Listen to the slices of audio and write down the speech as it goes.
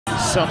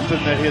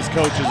something that his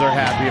coaches are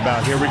happy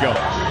about. Here we go.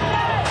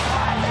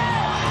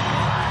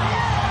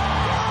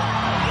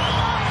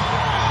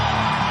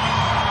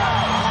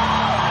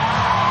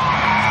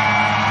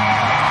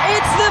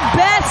 It's the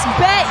best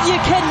bet you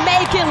can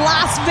make in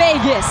Las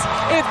Vegas.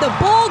 If the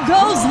bull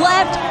goes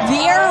left,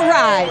 Vieira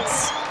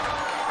rides.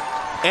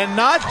 And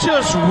not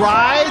just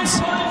rides,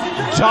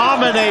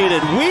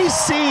 dominated. We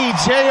see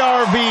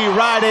JRV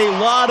ride a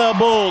lot of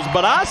bulls,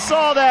 but I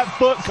saw that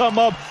foot come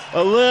up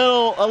a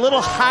little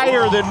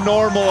higher than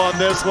normal on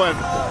this one.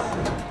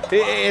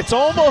 It's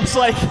almost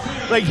like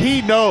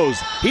he knows.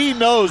 He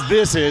knows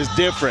this is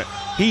different.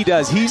 He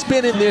does. He's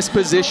been in this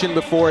position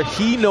before.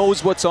 He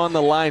knows what's on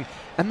the line.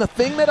 And the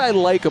thing that I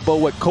like about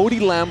what Cody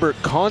Lambert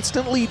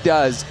constantly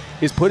does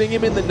is putting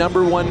him in the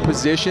 #1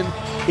 position.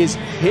 Is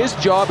his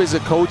job as a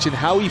coach and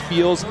how he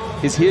feels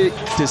is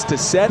to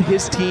set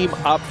his team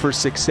up for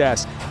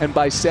success. And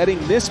by setting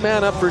this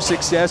man up for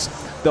success,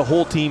 the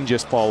whole team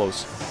just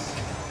follows.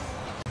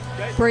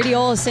 Brady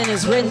Olison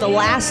has ridden the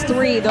last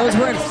 3. Those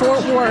were in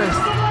Fort Worth.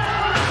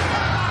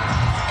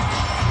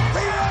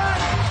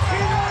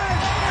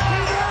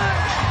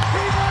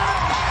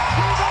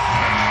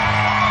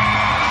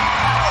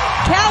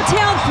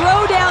 Cowtown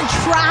Throwdown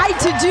tried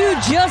to do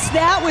just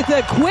that with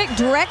a quick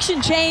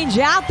direction change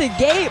out the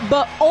gate,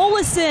 but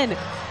Olison,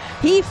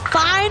 he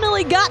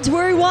finally got to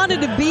where he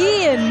wanted to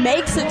be and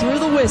makes it through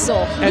the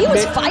whistle. He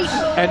was fighting.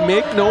 And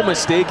make no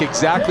mistake,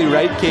 exactly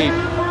right, Kate.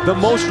 The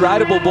most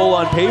rideable bull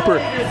on paper,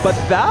 but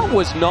that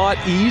was not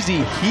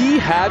easy. He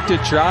had to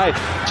try.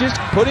 Just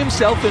put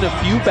himself in a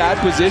few bad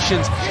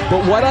positions,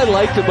 but what I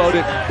liked about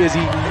it is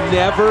he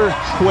never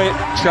quit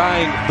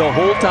trying the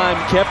whole time,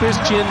 kept his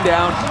chin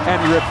down, and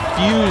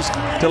refused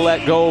to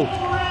let go.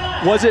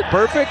 Was it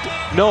perfect?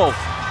 No,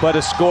 but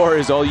a score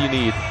is all you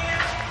need.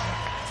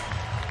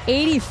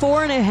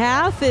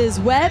 84.5 is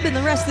Webb and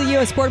the rest of the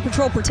U.S. Border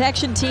Patrol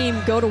Protection Team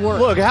go to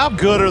work. Look, how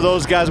good are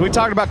those guys? We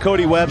talked about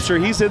Cody Webster.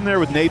 He's in there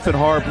with Nathan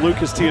Harp,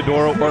 Lucas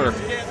Teodoro, or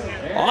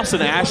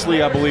Austin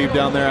Ashley, I believe,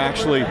 down there,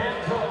 actually.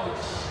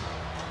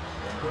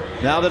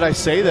 Now that I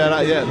say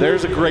that, yeah,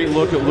 there's a great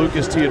look at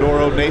Lucas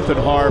Teodoro, Nathan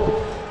Harp,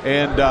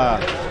 and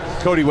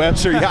Cody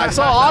Webster. Yeah, I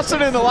saw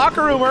Austin in the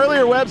locker room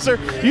earlier, Webster.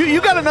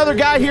 You got another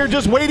guy here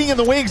just waiting in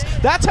the wings.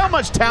 That's how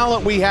much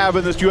talent we have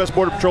in this U.S.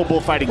 Border Patrol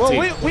bullfighting team.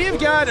 Well, we've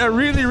got a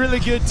really, really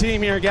good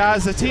team here,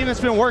 guys. A team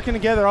that's been working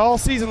together all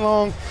season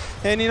long.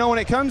 And, you know, when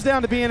it comes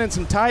down to being in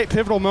some tight,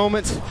 pivotal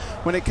moments,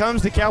 when it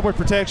comes to cowboy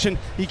protection,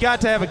 you got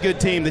to have a good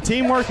team. The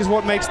teamwork is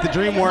what makes the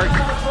dream work.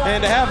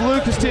 And to have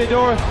Lucas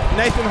Teodoro,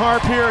 Nathan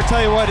Harp here, I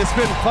tell you what, it's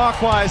been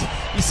clockwise.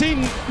 You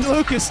seen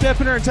Lucas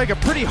step in there and take a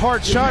pretty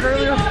hard shot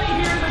earlier.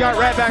 Got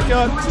right back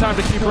up. It's time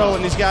to keep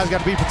rolling. These guys got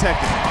to be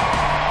protected.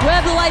 We'll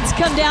have the lights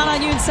come down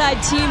on you inside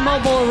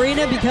T-Mobile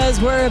Arena because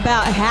we're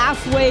about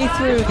halfway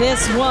through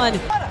this one.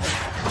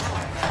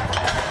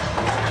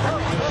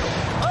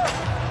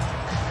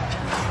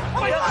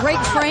 Greg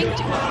Frank,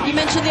 you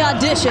mentioned the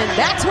audition.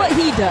 That's what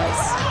he does.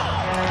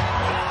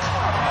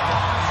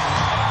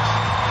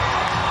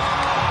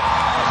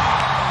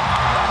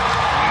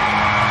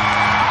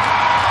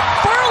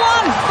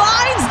 Furlong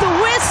finds the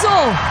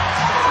whistle.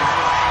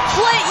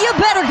 Flint, you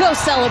better go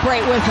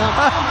celebrate with him.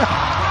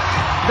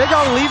 They're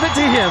going to leave it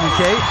to him,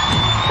 Kate.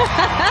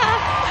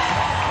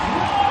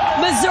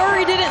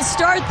 Missouri didn't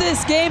start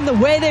this game the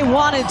way they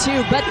wanted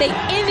to, but they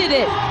ended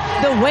it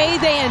the way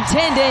they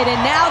intended,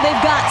 and now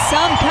they've got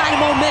some kind of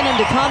momentum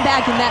to come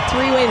back in that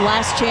 3-way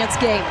last chance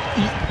game.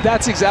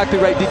 That's exactly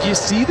right. Did you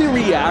see the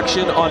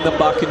reaction on the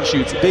buck and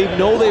shoots? They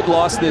know they've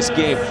lost this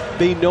game.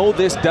 They know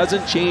this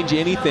doesn't change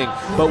anything,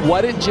 but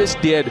what it just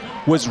did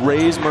was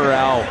raise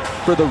morale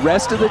for the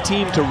rest of the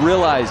team to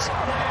realize,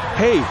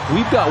 hey,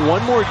 we've got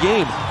one more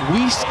game.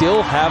 We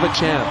still have a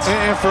chance.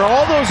 And for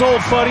all those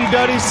old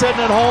fuddy-duddies sitting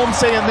at home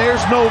saying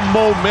there's no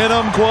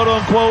momentum,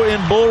 quote-unquote,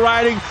 in bull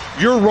riding,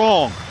 you're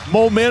wrong.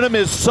 Momentum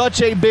is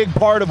such a big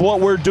part of what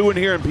we're doing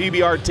here in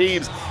PBR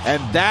teams,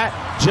 and that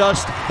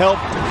just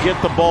helped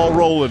get the ball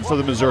rolling for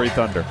the Missouri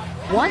Thunder.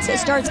 Once it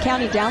starts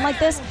counting down like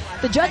this,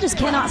 the judges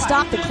cannot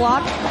stop the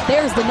clock.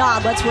 There's the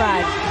nod. Let's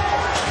ride.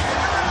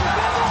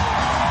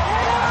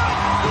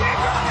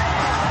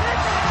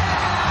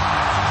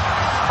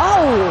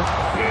 Oh!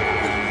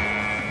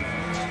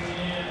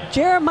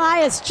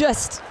 Jeremiah's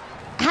just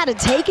had it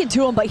taken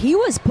to him, but he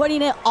was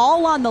putting it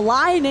all on the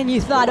line, and you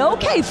thought,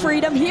 okay,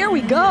 Freedom, here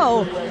we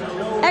go.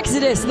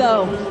 Exodus,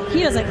 though,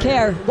 he doesn't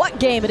care what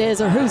game it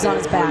is or who's on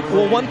his back.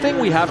 Well, one thing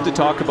we have to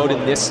talk about in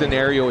this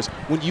scenario is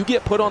when you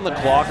get put on the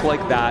clock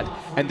like that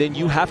and then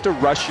you have to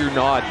rush your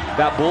nod,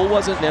 that bull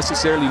wasn't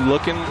necessarily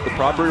looking the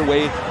proper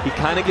way. He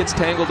kind of gets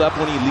tangled up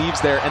when he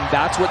leaves there, and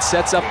that's what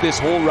sets up this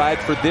whole ride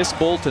for this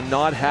bull to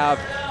not have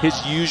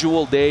his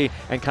usual day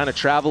and kind of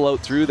travel out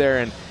through there,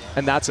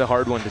 and that's a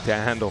hard one to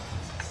handle.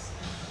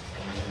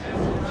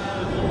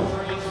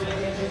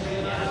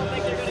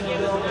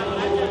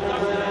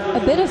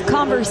 A bit of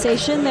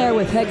conversation there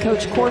with head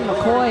coach Cord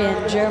McCoy,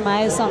 and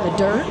Jeremiah's on the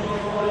dirt.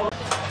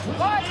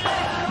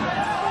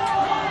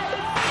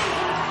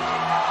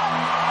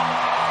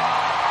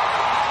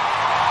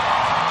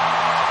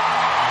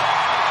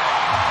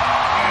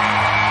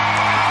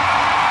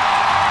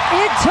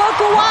 It took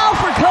a while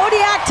for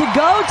Kodiak to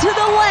go to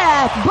the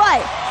left,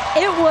 but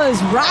it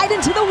was right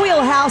into the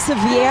wheelhouse of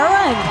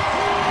Vieira, and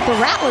the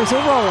Rattlers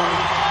are rolling.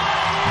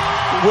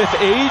 With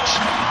age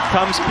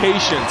comes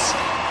patience,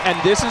 and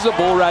this is a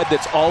bull ride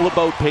that's all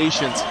about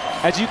patience.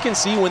 As you can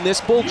see, when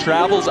this bull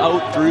travels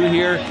out through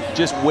here,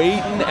 just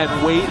waiting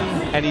and waiting,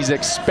 and he's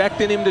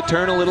expecting him to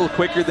turn a little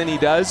quicker than he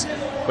does,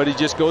 but he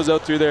just goes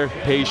out through their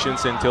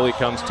patience until he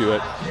comes to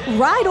it.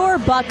 Ride or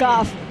buck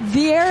off.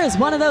 Vieira is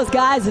one of those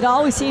guys that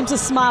always seems to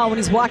smile when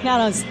he's walking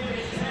out on his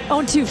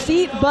own 2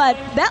 feet, but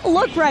that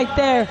look right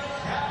there,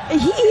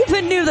 he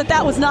even knew that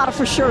that was not a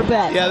for sure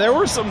bet. Yeah, there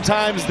were some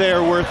times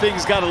there where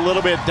things got a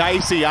little bit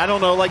dicey. I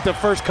don't know, like the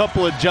first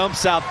couple of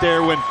jumps out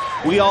there when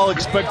we all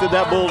expected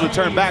that bull to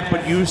turn back,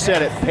 but you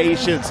said it,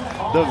 patience.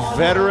 The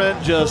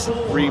veteran just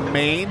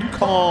remained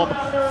calm,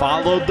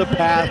 followed the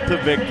path to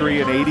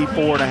victory, and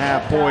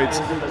 84.5 points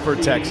for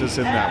Texas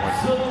in that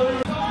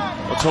one.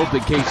 Let's hope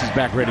that Casey's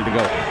back ready to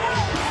go.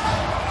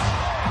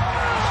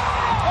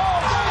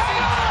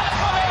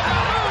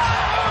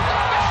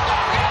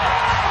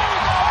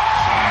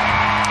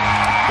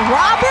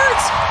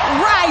 Roberts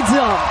rides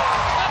him.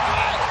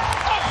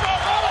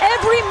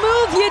 Every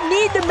move you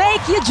need to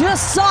make, you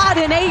just saw it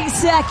in 8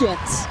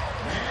 seconds.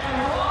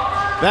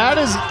 That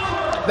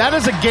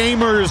is a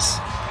gamer's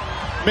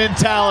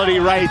mentality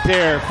right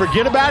there.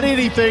 Forget about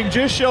anything,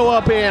 just show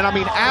up in. I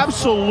mean,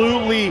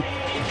 absolutely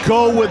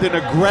go with an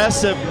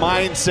aggressive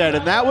mindset,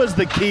 and that was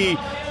the key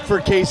for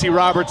Casey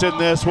Roberts in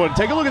this one.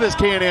 Take a look at this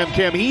Can-Am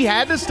Cam. He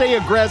had to stay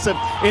aggressive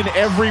in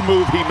every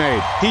move he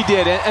made. He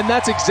did, and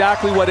that's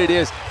exactly what it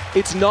is.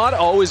 It's not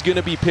always going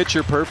to be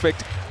picture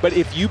perfect, but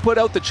if you put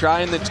out the try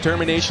and the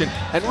determination,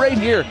 and right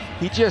here,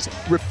 he just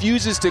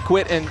refuses to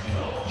quit and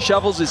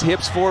shovels his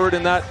hips forward,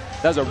 and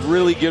that's a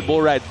really good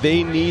bull ride.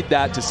 They need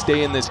that to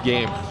stay in this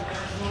game.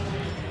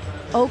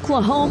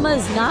 Oklahoma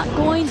is not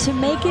going to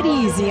make it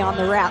easy on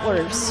the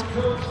Rattlers.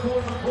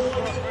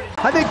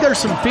 I think there's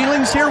some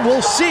feelings here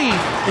we'll see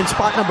in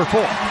spot number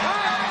 4.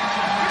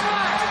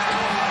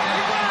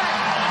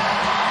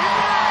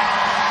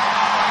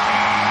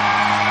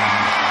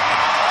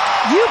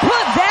 You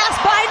put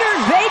Vastbinder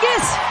in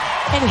Vegas,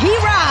 and he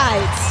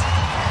rides.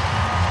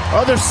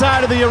 Other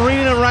side of the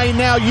arena right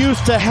now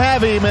used to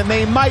have him, and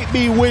they might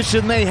be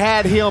wishing they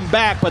had him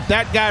back, but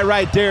that guy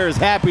right there is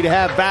happy to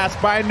have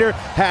Vastbinder,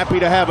 happy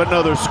to have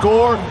another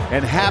score,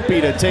 and happy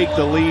to take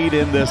the lead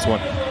in this one.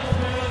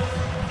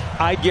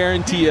 I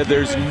guarantee you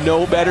there's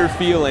no better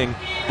feeling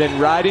than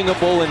riding a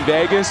bull in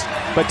Vegas,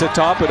 but to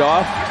top it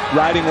off,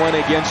 riding one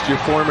against your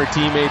former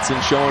teammates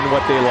and showing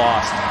what they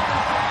lost.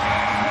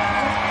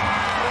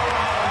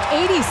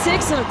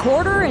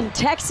 86.25, and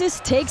Texas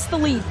takes the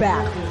lead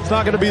back. It's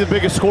not going to be the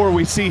biggest score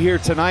we see here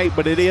tonight,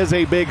 but it is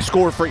a big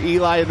score for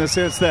Eli in the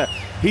sense that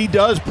he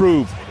does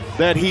prove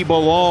that he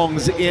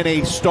belongs in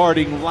a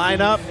starting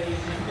lineup,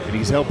 and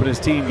he's helping his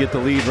team get the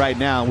lead right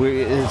now.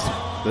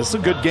 This is a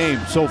good game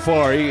so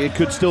far. It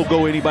could still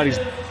go anybody's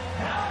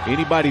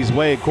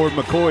way. Cord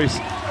McCoy's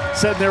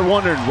sitting there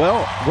wondering,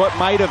 well, what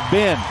might have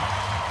been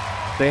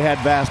if they had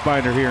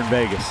Vastbinder here in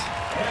Vegas.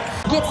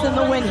 Gets them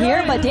the win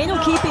here, but Daniel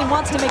Keeping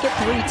wants to make it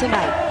 3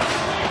 tonight.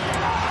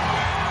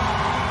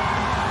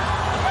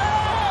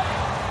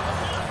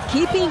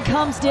 Keeping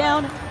comes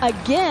down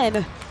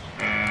again.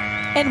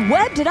 And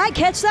Webb, did I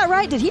catch that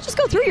right? Did he just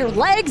go through your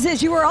legs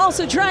as you were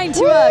also trying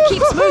to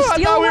keep smooth steel?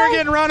 I thought we were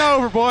getting run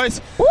over,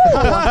 boys.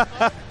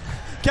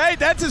 Okay,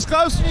 that's as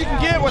close as you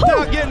can get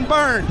without getting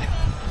burned.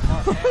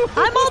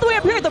 I'm all the way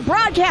up here at the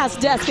broadcast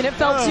desk, and it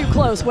felt too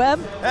close,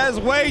 Webb. That's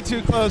way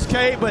too close,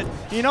 Kate. But,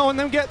 you know, when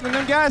them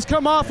guys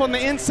come off on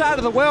the inside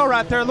of the well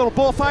right there, a little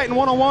bullfighting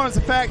one-on-one is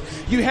the fact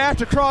you have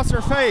to cross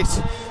their face.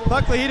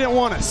 Luckily, he didn't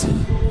want us.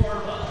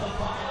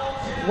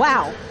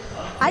 Wow.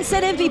 I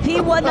said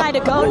MVP one night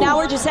ago. Now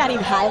we're just adding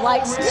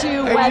highlights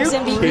to Webb's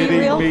MVP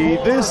reel.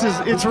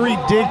 It's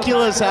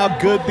ridiculous how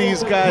good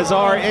these guys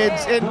are.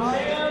 And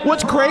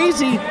what's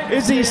crazy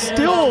is he's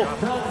still,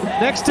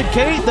 next to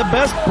Kate, the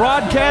best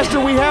broadcaster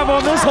we have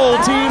on this whole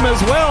team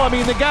as well. I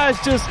mean, the guy's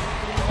just,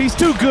 he's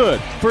too good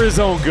for his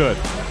own good.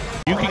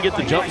 You can get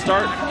the jump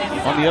start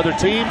on the other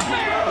team.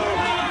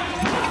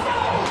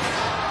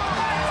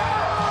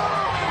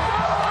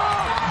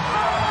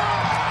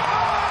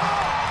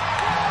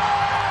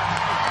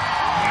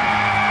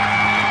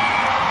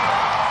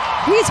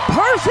 He's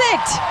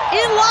perfect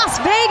in Las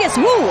Vegas.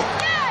 Woo!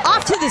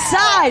 Off to the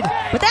side,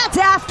 but that's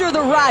after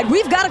the ride.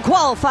 We've got a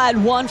qualified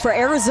one for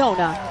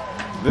Arizona.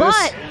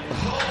 But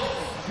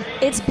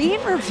it's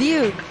being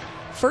reviewed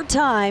for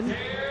time.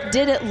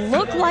 Did it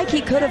look like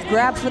he could have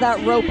grabbed for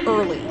that rope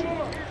early?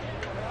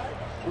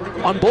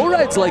 On bull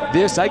rides like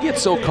this, I get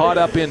so caught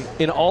up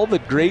in all the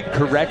great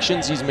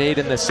corrections he's made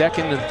in the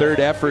second and third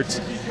efforts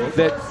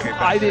that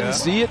I didn't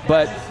see it,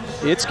 but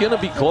it's going to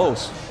be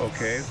close.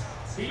 Okay.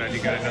 Now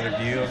you got another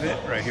view of it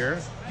right here.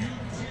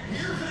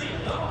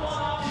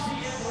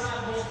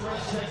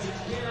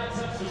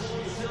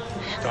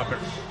 Stop it.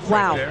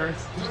 Wow. Right there.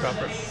 Stop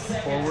it.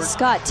 Forward.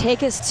 Scott,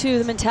 take us to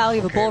the mentality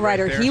of a bull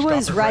rider. Right there. He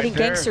was Stop it riding right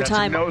there. gangster That's a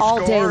time no all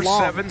day score.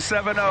 long.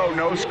 7-7-0,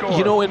 no score.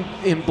 You know,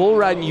 in bull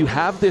riding, you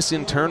have this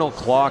internal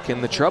clock,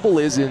 and the trouble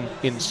is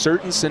in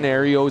certain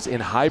scenarios,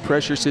 in high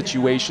pressure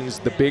situations,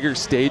 the bigger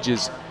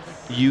stages,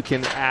 you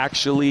can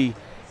actually,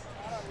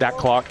 that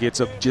clock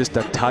gets just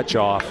a touch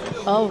off.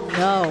 Oh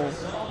no.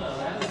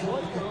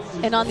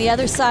 And on the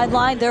other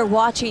sideline, they're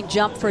watching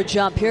jump for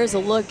jump. Here's a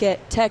look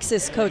at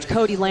Texas coach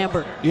Cody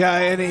Lambert. Yeah,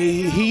 and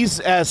he's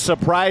as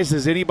surprised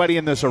as anybody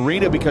in this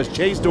arena because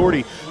Chase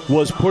Doherty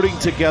was putting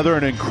together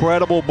an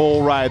incredible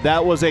bull ride.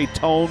 That was a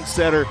tone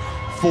setter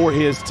for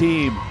his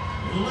team.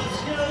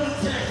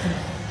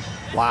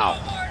 Wow.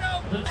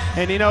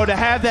 And, you know, to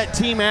have that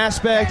team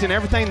aspect and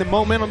everything, the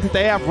momentum that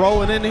they have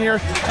rolling in here,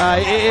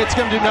 it's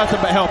going to do nothing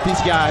but help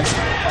these guys.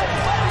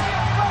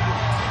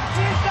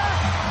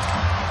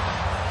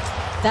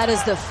 That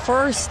is the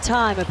first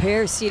time a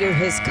pair seater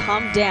has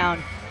come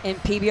down in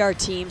PBR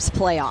teams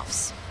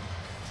playoffs.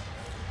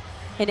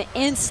 And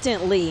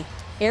instantly,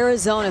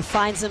 Arizona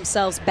finds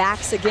themselves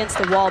backs against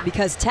the wall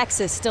because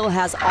Texas still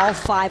has all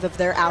 5 of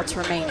their outs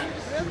remaining.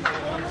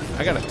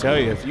 I got to tell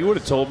you, if you would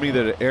have told me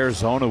that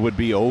Arizona would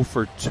be 0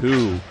 for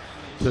 2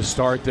 to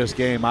start this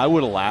game, I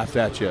would have laughed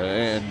at you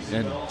and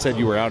said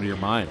you were out of your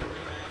mind.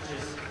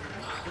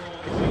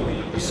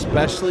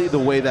 Especially the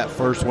way that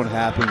first one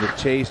happened with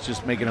Chase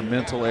just making a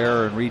mental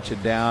error and reaching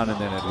down, and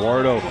then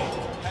Eduardo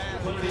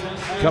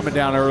coming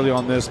down early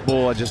on this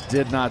bull. I just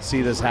did not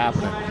see this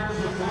happening.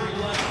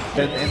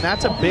 And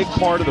that's a big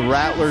part of the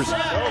Rattlers'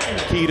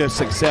 key to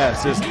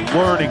success is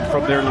learning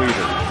from their leader.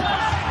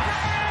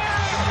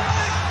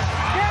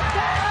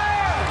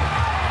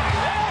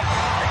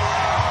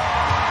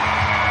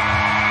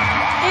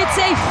 It's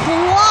a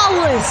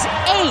flawless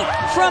 8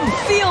 from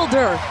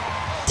Fielder.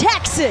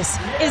 Texas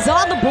is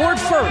on the board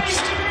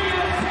first.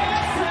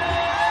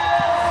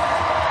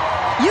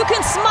 You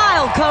can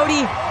smile,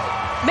 Cody.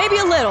 Maybe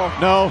a little.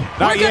 No,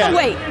 not yet.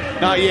 We're going to wait.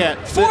 Not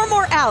yet. 4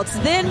 more outs,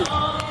 then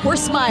we're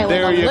smiling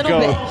there a you little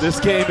go. bit. This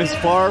game is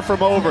far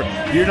from over.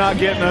 You're not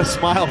getting a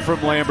smile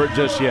from Lambert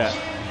just yet.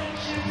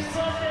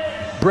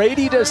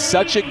 Brady does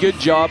such a good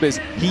job as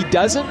he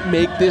doesn't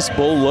make this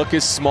bull look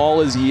as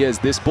small as he is.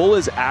 This bull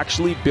is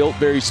actually built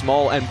very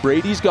small, and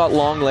Brady's got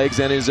long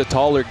legs and is a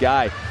taller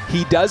guy.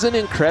 He does an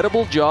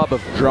incredible job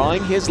of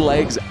drawing his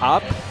legs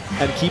up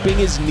and keeping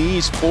his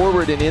knees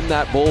forward and in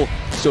that bull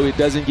so it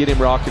doesn't get him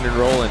rocking and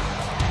rolling.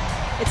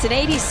 It's an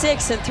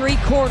 86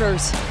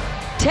 3/4.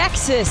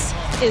 Texas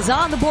is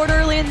on the board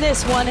early in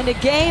this one, in a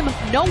game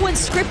no one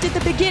scripted the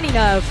beginning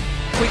of.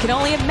 We can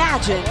only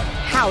imagine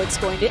how it's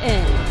going to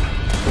end.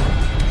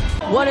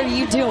 What are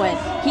you doing?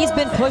 He's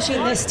been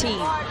pushing this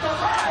team.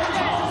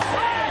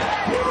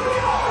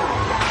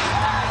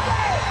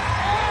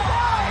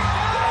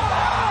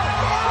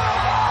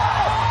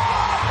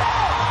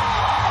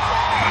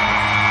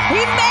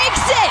 He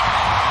makes it!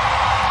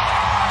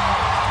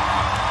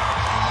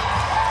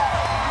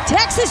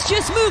 Texas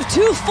just moved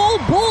 2 full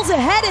bulls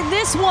ahead in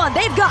this one.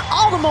 They've got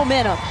all the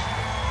momentum.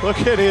 Look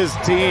at his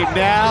team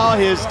now.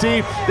 His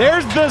team.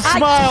 There's the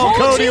smile,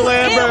 Cody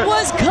Lambert. It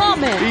was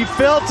coming. He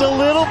felt a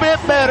little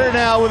bit better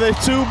now with a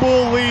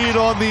 2-bull lead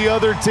on the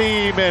other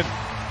team, and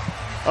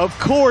of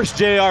course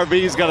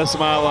JRV's got a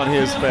smile on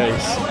his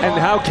face. And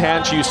how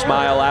can't you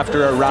smile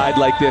after a ride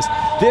like this?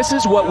 This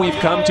is what we've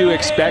come to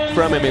expect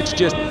from him. It's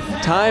just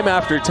time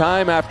after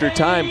time after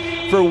time.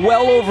 For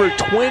well over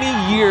 20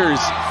 years,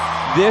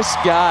 this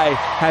guy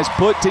has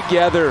put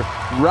together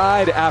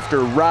ride after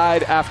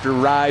ride after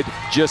ride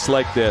just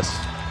like this.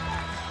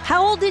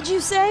 How old did you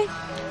say?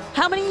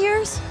 How many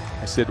years?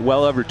 I said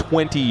well over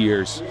 20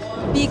 years.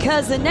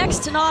 Because the next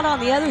to not on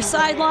the other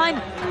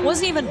sideline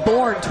wasn't even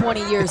born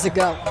 20 years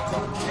ago.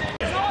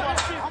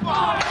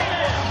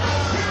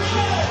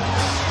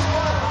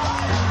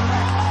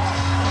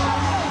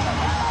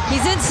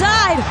 He's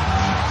inside.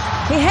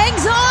 He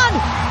hangs on.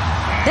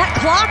 That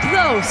clock,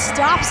 though,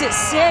 stops at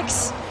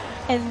 6.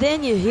 And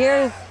then you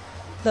hear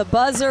the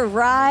buzzer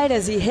ride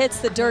as he hits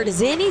the dirt.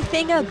 Is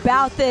anything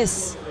about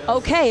this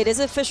okay? It is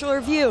official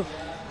review.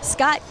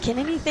 Scott, can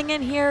anything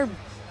in here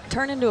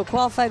turn into a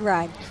qualified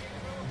ride?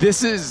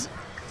 This is,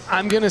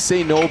 I'm going to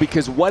say no,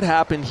 because what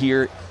happened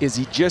here is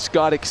he just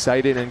got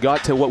excited and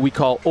got to what we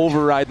call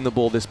overriding the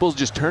bull. This bull's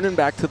just turning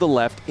back to the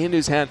left into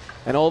his hand,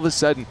 and all of a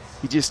sudden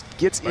he just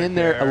gets in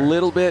there a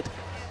little bit,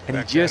 and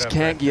he just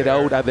can't get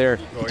out of there.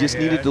 He just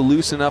needed to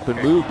loosen up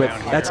and move, but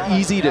that's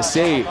easy to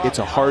say. It's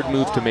a hard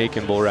move to make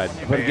in bull riding.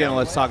 But again,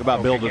 let's talk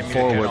about building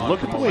forward.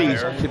 Look at the way he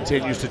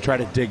continues to try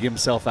to dig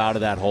himself out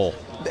of that hole.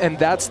 And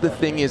that's the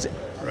thing is,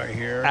 right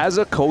here. as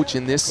a coach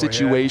in this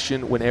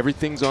situation, when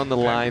everything's on the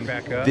line,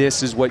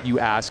 this is what you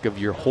ask of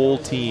your whole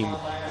team,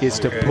 is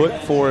to put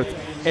forth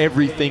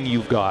everything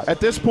you've got. At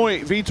this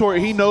point, Vitor,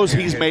 he knows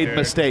he's made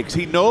mistakes.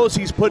 He knows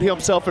he's put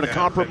himself in a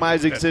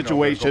compromising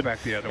situation,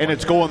 and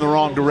it's going the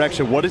wrong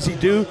direction. What does he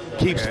do?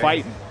 Keeps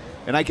fighting.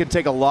 And I can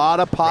take a lot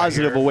of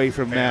positive away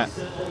from that.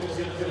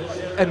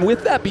 And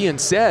with that being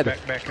said,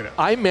 Back it up.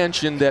 I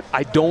mentioned that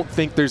I don't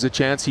think there's a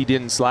chance he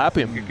didn't slap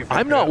him.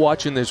 I'm not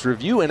watching this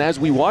review, and as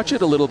we watch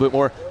it a little bit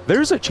more,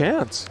 there's a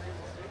chance.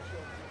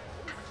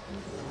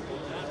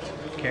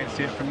 Can't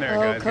see it from there,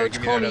 Oh, guys.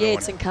 Coach Colby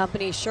Yates and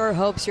company sure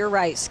hopes you're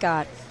right,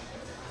 Scott.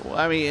 Well,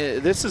 I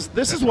mean, this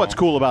is what's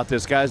cool about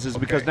this, guys, is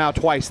because now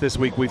twice this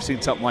week we've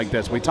seen something like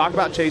this. We talked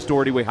about Chase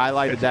Doherty. We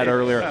highlighted that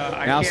earlier.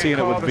 Now seeing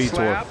it with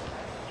Vitor.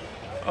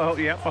 Oh,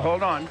 yeah. Well,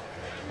 hold on.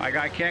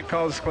 I can't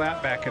call the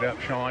slap. Back it up,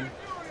 Sean.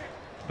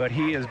 But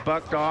he is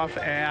bucked off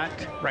at,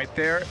 right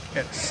there,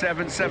 at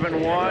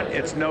 7-7-1.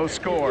 It's no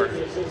score.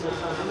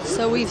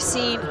 So we've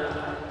seen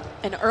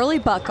an early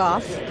buck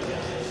off,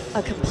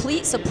 a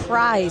complete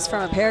surprise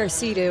from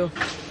Aparecido,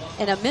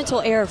 and a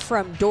mental error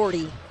from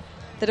Doherty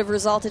that have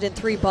resulted in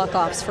 3 buck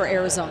offs for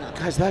Arizona.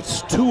 Guys,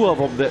 that's 2 of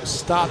them that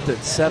stopped at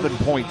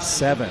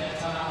 7.7.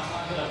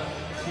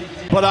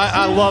 But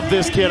I love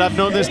this kid. I've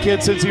known this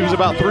kid since he was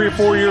about 3 or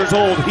 4 years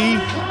old.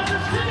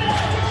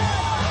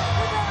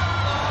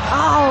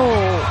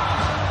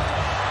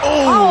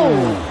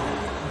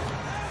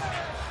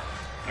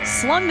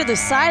 Slung to the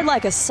side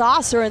like a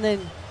saucer and then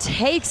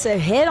takes a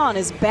hit on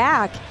his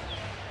back.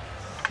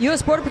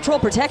 U.S. Border Patrol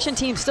protection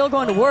team still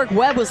going to work.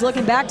 Webb was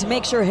looking back to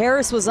make sure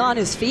Harris was on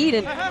his feet,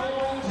 and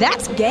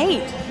that's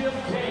game.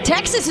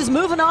 Texas is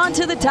moving on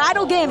to the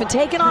title game and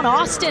taking on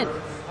Austin.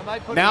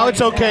 Now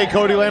it's okay,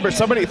 Cody Lambert.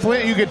 Somebody,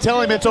 Flint, you can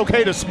tell him it's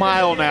okay to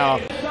smile now.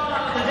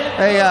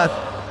 Hey,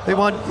 they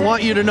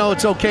want you to know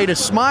it's okay to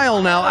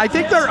smile now. I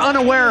think they're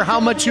unaware how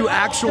much you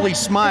actually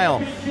smile.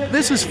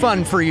 This is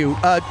fun for you.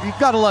 You've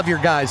got to love your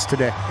guys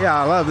today. Yeah,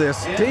 I love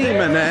this team,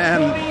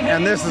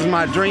 and this is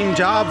my dream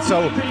job.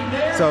 So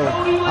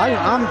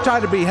I'm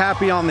trying to be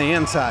happy on the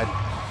inside.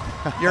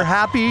 You're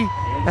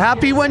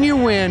happy when you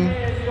win,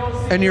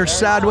 and you're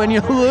sad when you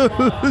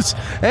lose.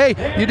 Hey,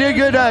 you did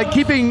good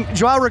keeping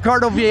Joao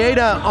Ricardo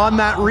Vieira on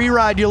that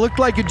re-ride. You looked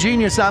like a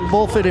genius. That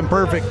bull fit him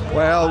perfect.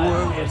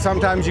 Well,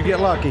 sometimes you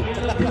get lucky.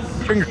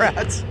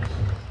 Congrats.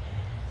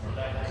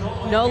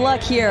 No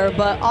luck here,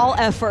 but all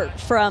effort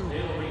from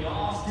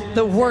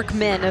the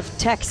workmen of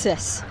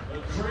Texas.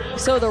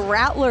 So the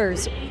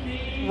Rattlers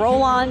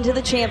roll on to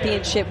the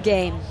championship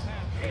game.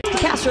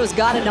 Castro's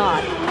got a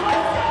nod.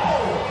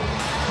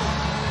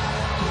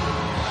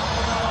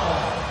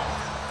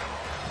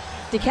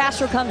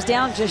 DeCastro comes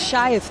down just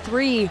shy of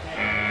 3.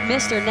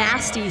 Mr.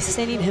 Nasty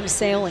sending him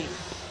sailing.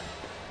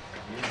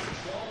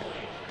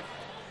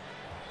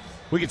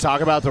 We could talk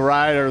about the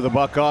ride or the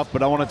buck off,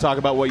 but I want to talk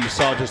about what you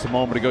saw just a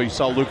moment ago. You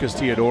saw Lucas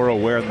Teodoro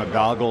wearing the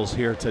goggles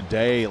here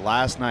today.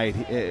 Last night,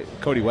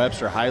 Cody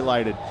Webster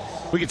highlighted.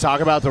 We could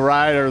talk about the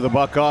ride or the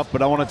buck off,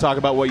 but I want to talk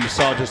about what you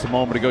saw just a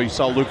moment ago. You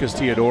saw Lucas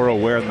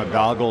Teodoro wearing the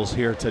goggles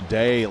here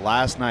today.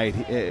 Last night,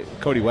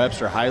 Cody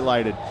Webster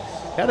highlighted.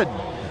 Had a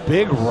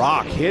big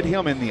rock hit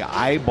him in the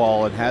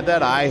eyeball and had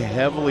that eye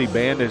heavily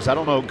bandaged. I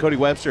don't know, Cody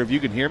Webster, if you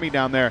can hear me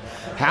down there.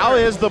 How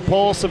is the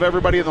pulse of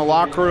everybody in the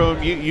locker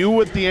room? You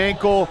with the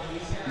ankle,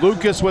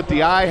 Lucas with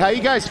the eye. How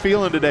you guys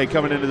feeling today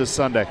coming into this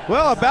Sunday?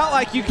 Well, about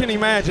like you can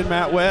imagine,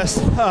 Matt West.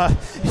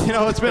 You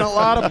know, it's been a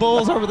lot of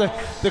bulls over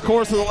the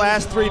course of the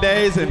last 3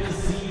 days, and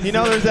you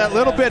know, there's that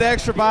little bit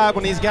extra vibe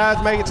when these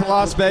guys make it to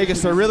Las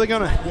Vegas. They're really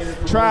going to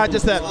try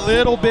just that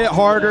little bit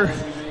harder,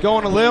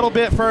 going a little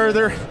bit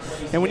further.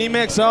 And when you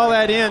mix all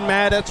that in,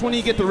 Matt, that's when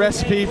you get the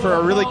recipe for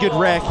a really good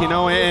wreck, you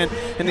know. And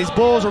these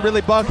bulls are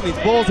really bucking.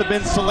 These bulls have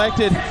been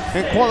selected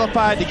and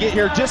qualified to get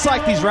here just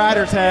like these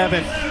riders have.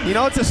 And, you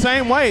know, it's the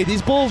same way.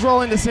 These bulls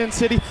roll into Sin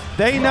City.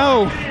 They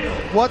know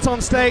what's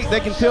on stake. They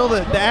can feel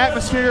the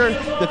atmosphere,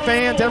 the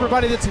fans,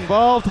 everybody that's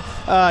involved.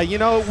 You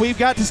know, we've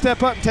got to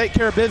step up and take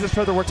care of business,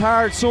 whether we're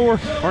tired,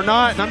 sore, or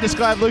not. And I'm just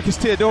glad Lucas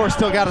Teodoro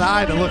still got an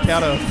eye to look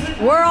out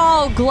of. We're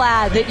all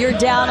glad that you're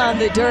down on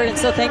the dirt and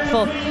so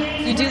thankful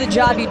you do the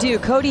job you do.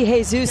 Cody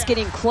Jesus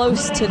getting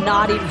close to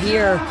nodding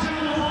here.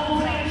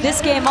 This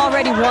game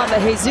already won, but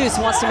Jesus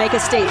wants to make a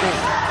statement.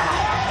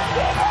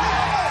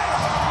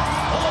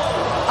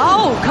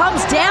 Oh,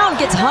 comes down,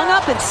 gets hung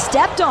up and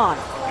stepped on.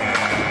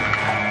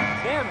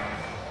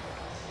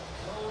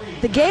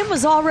 The game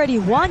was already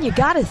won. You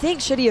got to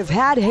think, should he have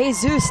had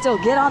Jesus still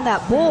get on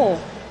that bull?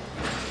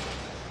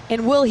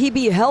 And will he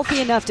be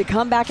healthy enough to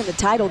come back in the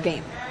title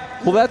game?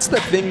 Well, that's the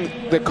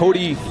thing that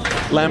Cody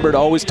Lambert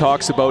always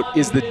talks about,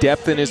 is the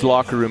depth in his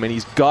locker room, and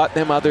he's got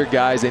them other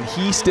guys, and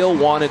he still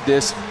wanted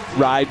this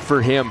ride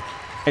for him.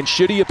 And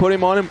should he have put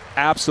him on him?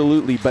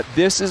 Absolutely. But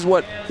this is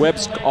what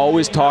Webb's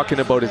always talking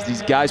about, is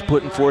these guys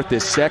putting forth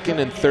this second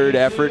and third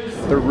effort.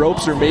 The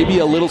ropes are maybe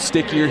a little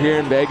stickier here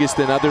in Vegas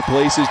than other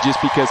places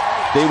just because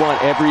they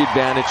want every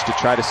advantage to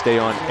try to stay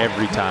on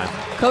every time.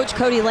 Coach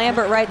Cody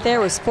Lambert right there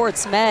with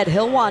Sports Med.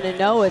 He'll want to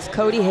know if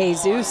Cody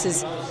Jesus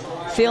is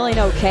feeling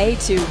okay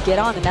to get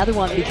on another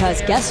one,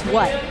 because guess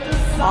what?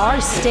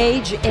 Our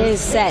stage is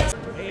set.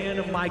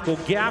 And Michael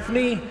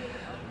Gaffney.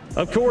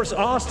 Of course,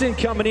 Austin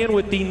coming in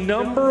with the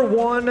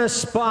 #1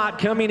 spot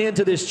coming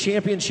into this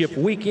championship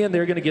weekend.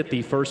 They're going to get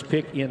the first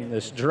pick in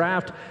this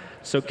draft.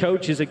 So,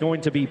 Coach, is it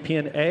going to be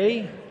pin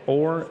A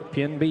or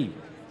pin B?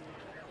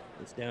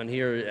 It's down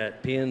here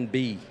at pin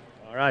B.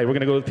 All right, we're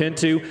going to go with pin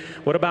 2.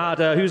 What about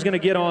who's going to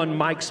get on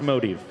Mike's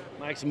motive?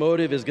 Mike's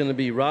motive is going to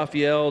be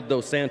Rafael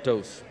dos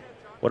Santos.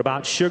 What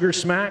about Sugar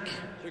Smack?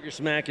 Sugar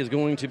Smack is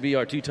going to be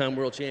our 2-time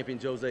world champion,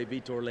 Jose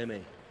Vitor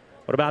Leme.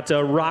 What about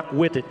Rock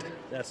With It?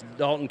 That's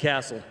Dalton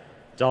Castle.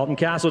 Dalton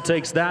Castle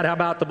takes that. How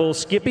about the bull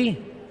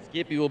Skippy?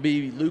 Skippy will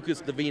be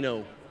Lucas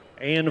Davino.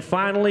 And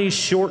finally,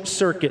 Short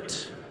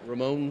Circuit.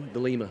 Ramon de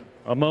Lima.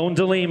 Ramon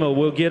de Lima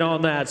will get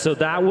on that. So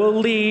that will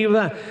leave,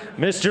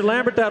 Mr.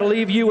 Lambert, that'll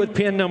leave you with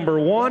pin number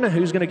 1.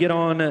 Who's going to get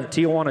on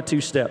Tijuana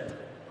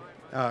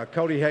 2-step?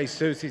 Cody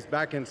Jesus, he's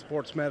back in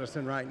sports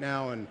medicine right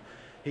now, and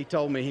he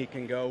told me he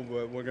can go,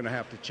 but we're going to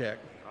have to check.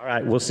 All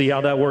right, we'll see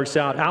how that works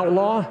out.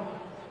 Outlaw?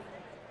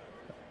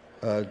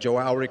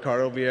 Joao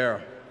Ricardo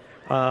Vieira.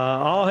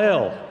 All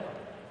hell.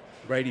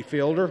 Brady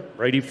Fielder.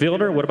 Brady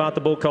Fielder. What about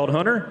the bull called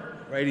Hunter?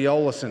 Brady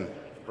Olson.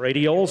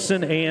 Brady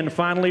Olson. And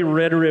finally,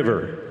 Red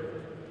River.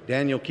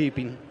 Daniel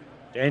Keeping.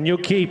 Daniel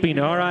Keeping.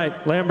 All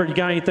right, Lambert, you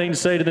got anything to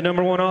say to the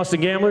number 1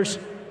 Austin Gamblers?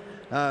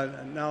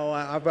 No,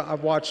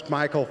 I've watched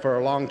Michael for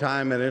a long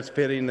time, and it's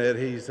fitting that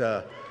he's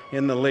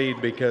in the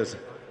lead, because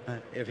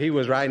if he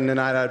was riding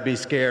tonight, I'd be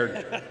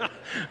scared.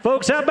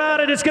 Folks, how about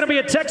it? It's going to be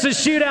a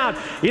Texas shootout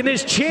in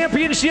this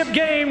championship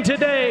game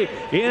today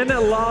in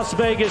Las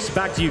Vegas.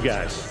 Back to you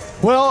guys.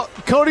 Well,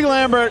 Cody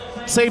Lambert,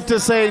 safe to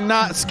say,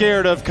 not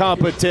scared of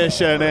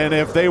competition. And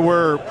if they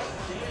were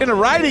in a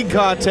riding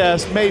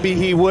contest, maybe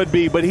he would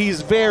be, but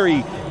he's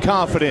very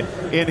confident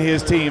in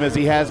his team, as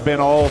he has been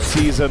all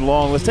season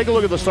long. Let's take a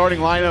look at the starting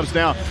lineups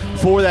now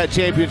for that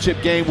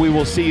championship game. We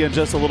will see in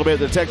just a little bit.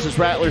 The Texas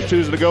Rattlers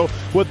choosing to go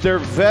with their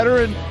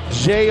veteran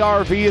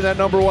JRV in that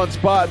number 1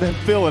 spot, and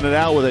then filling it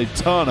out with a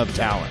ton of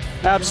talent.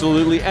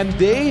 Absolutely, and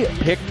they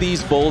pick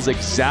these bulls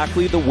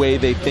exactly the way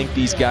they think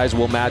these guys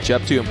will match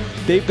up to them.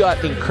 They've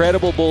got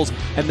incredible bulls,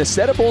 and the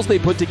set of bulls they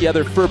put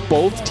together for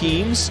both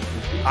teams,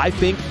 I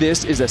think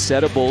this is a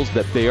set of bulls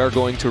that they are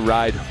going to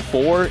ride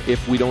 4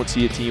 if we don't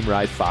see a team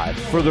ride 5.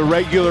 For the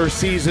regular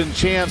season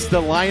champs,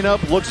 the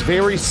lineup looks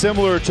very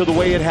similar to the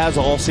way it has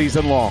all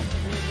season long.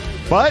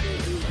 But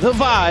the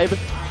vibe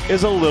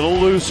is a little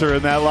looser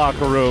in that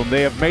locker room.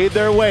 They have made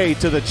their way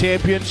to the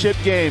championship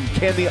game.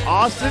 Can the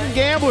Austin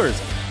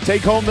Gamblers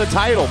take home the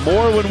title?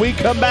 More when we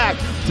come back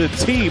to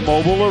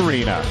T-Mobile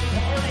Arena.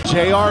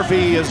 JRV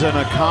is an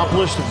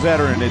accomplished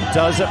veteran. It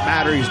doesn't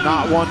matter. He's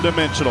not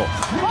one-dimensional.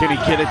 Can he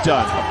get it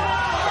done?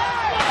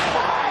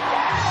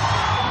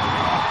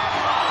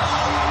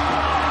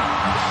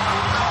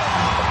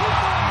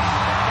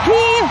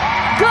 He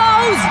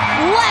goes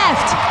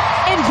left,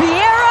 and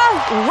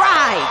Vieira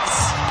rides.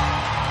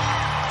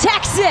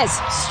 Texas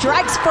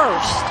strikes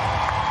first.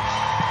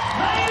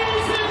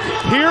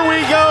 Here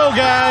we go,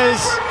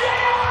 guys.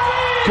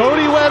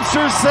 Cody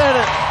Webster said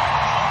it.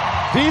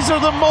 These are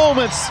the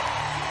moments.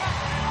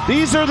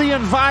 These are the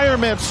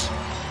environments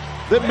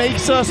that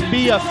makes us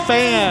be a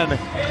fan.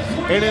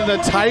 And in the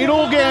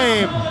title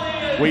game,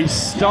 we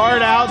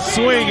start out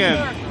swinging.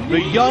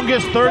 The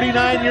youngest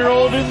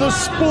 39-year-old in the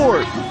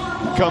sport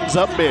comes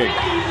up big.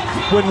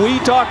 When we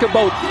talk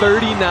about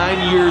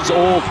 39 years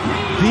old,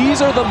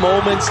 these are the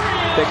moments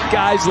that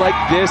guys like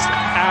this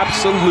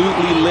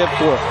absolutely live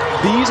for.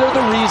 These are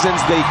the reasons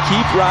they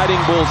keep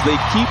riding bulls. They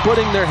keep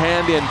putting their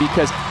hand in,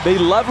 because they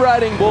love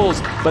riding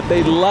bulls, but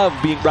they love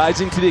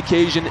rising to the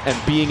occasion and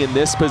being in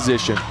this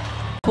position.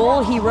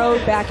 Bull he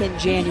rode back in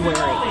January.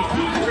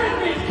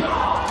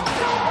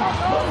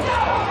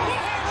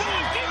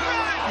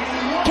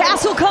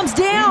 Castle comes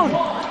down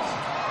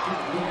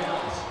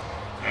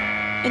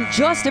and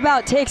just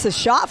about takes a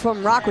shot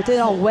from Rock With It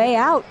on the way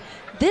out.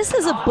 This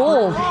is a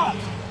bull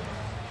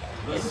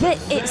that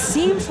it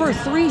seemed for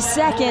 3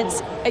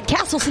 seconds,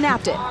 Castle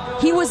snapped it.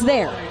 He was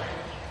there.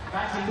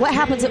 What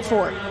happens at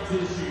 4?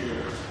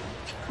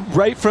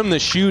 Right from the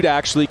chute,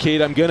 actually,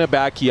 Kate, I'm going to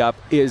back you up,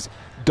 is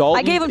Dalton.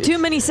 I gave him too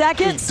many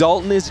seconds.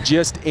 Dalton is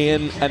just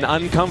in an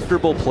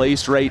uncomfortable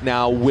place right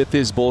now with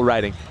his bull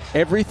riding.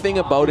 Everything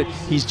about it,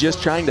 he's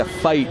just trying to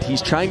fight.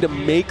 He's trying to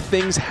make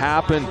things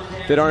happen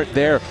that aren't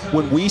there.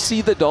 When we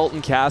see the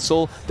Dalton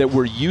Castle that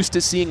we're used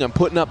to seeing and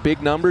putting up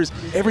big numbers,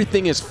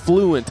 everything is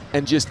fluent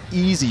and just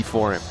easy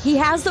for him. He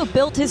has, though,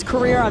 built his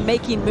career on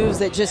making moves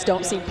that just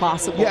don't seem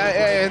possible. Yeah,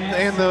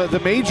 and the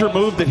major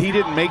move that he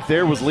didn't make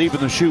there was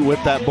leaving the chute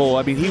with that bull.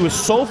 I mean, he was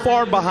so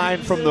far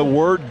behind from the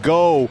word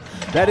go.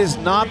 That is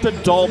not the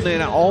Dalton,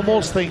 and I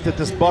almost think that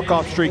this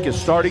buck-off streak is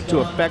starting to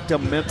affect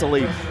him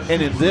mentally,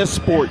 and in this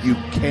sport, you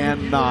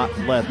cannot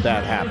let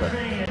that happen.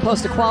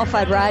 Post a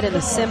qualified ride in the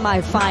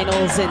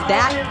semifinals, and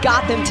that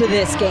got them to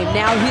this game.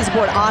 Now he's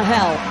aboard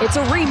Angel. It's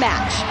a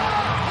rematch.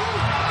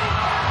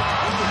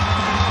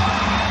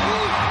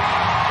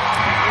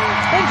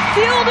 And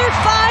Fielder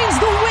finds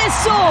the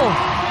whistle.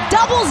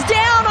 Doubles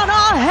down on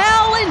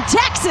Angel, and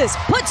Texas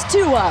puts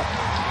 2 up.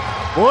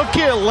 Look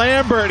at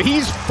Lambert.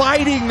 He's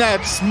fighting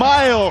that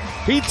smile.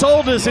 He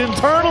told us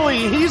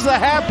internally he's the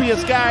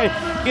happiest guy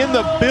in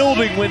the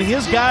building when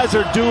his guys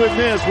are doing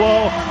this.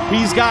 Well,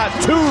 he's got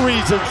 2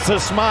 reasons to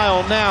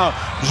smile now.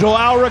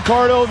 Joao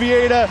Ricardo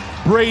Vieira,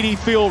 Brady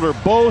Fielder,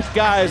 both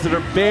guys that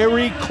are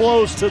very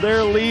close to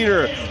their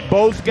leader,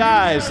 both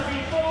guys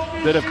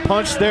that have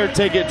punched their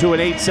ticket to an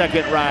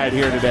 8-second ride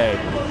here today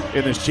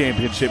in this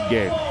championship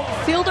game.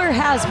 Fielder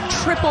has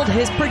tripled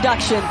his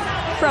production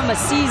from a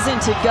season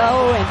to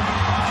go, and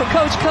for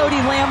Coach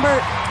Cody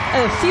Lambert,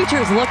 the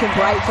future is looking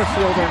bright for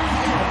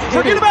Fielder.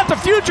 Forget about the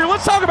future.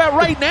 Let's talk about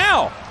right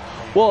now.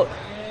 Well,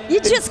 you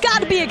just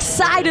got to be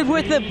excited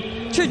with the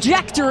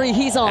trajectory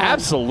he's on.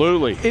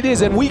 Absolutely. It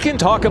is, and we can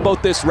talk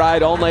about this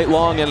ride all night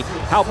long and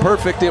how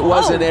perfect it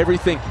was and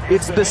everything.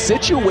 It's the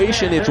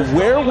situation, it's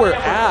where we're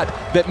at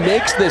that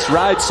makes this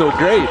ride so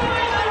great.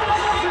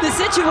 The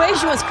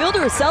situation was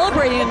Fielder was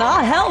celebrating, and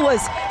hell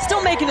was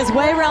still making his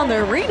way around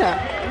the arena.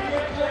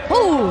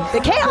 Ooh,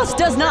 the chaos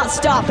does not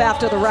stop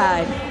after the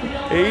ride.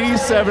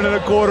 87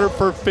 1/4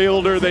 for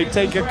Fielder. They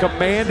take a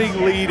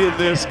commanding lead in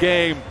this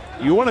game.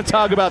 You want to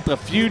talk about the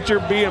future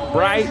being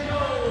bright?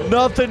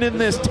 Nothing in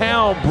this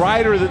town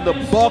brighter than the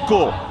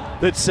buckle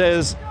that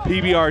says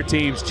PBR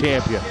Team's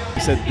champion. He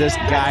said this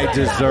guy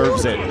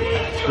deserves it.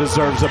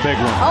 Deserves a big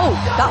one. Oh,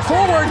 got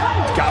forward.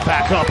 Got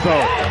back up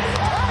though.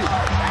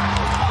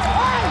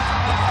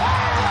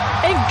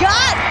 And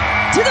got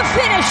to the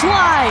finish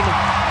line.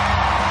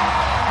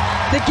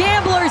 The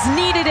Gamblers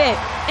needed it,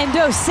 and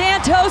Dos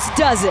Santos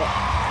does it.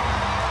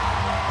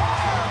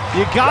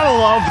 You gotta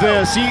love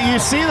this. You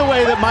see the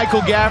way that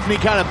Michael Gaffney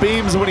kind of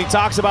beams when he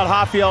talks about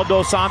Rafael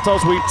Dos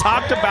Santos. We've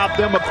talked about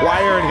them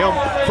acquiring him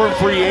for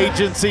free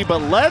agency,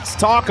 but let's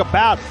talk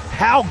about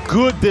how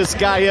good this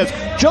guy is.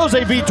 Jose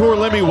Vitor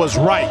Lemi was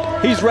right.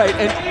 He's right,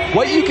 and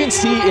what you can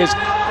see is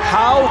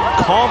how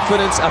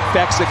confidence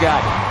affects a guy.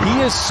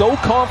 He is so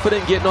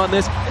confident getting on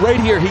this. Right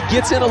here, he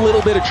gets in a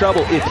little bit of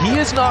trouble. If he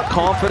is not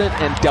confident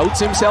and doubts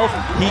himself,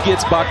 he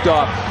gets bucked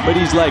off. But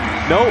he's like,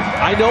 no,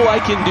 I know I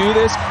can do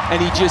this,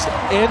 and he just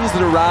ends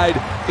the ride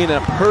in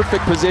a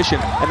perfect position,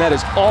 and that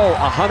is all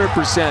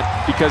 100%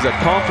 because of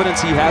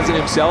confidence he has in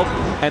himself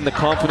and the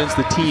confidence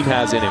the team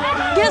has in him.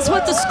 Guess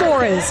what the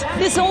score is?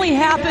 This only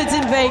happens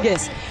in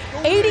Vegas.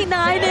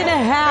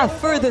 89.5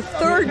 for the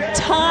third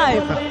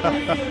time.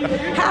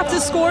 Half the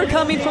score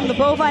coming from the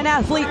bovine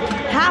athlete,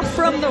 half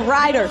from the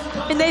rider,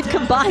 and they've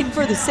combined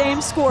for the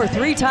same score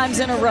 3 times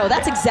in a row.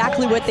 That's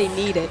exactly what they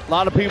needed. A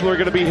lot of people are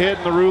going to be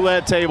hitting the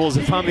roulette tables.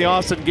 If I'm the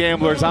Austin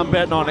Gamblers, I'm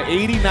betting on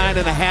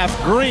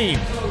 89.5 green.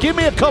 Give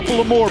me a couple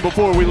of more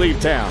before we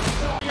leave town.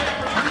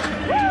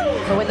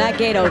 But when that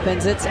gate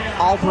opens, it's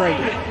all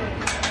Brady.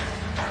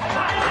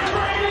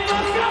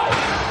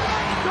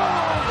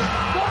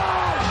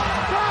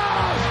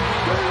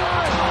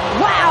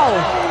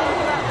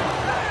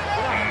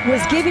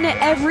 Was giving it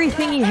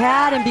everything he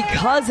had, and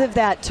because of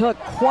that, took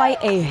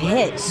quite a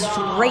hit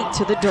straight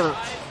to the dirt.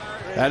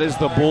 That is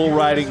the bull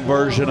riding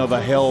version of a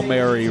Hail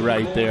Mary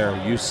right there.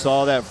 You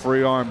saw that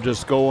free arm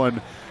just going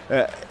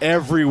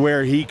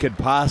everywhere he could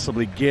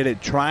possibly get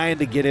it, trying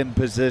to get in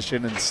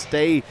position and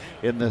stay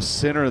in the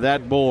center of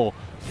that bull.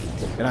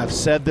 And I've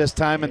said this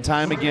time and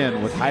time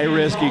again, with high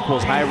risk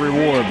equals high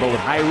reward, but with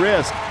high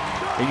risk,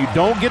 and you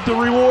don't get the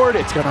reward,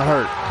 it's going to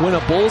hurt. When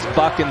a bull's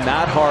bucking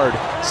that hard,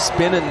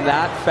 spinning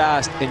that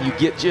fast, and you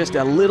get just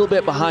a little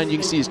bit behind, you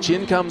can see his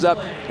chin comes up,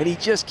 and he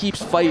just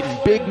keeps fighting.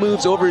 Big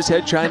moves over his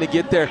head trying to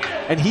get there,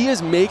 and he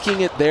is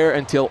making it there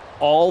until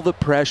all the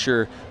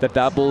pressure that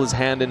bull is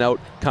handing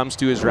out comes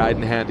to his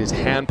riding hand. His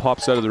hand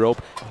pops out of the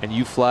rope, and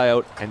you fly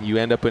out, and you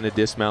end up in a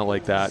dismount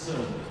like that.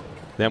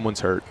 Them one's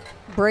hurt.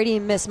 Brady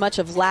missed much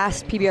of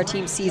last PBR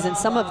team season,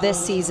 some of this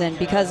season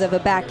because of a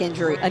back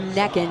injury, a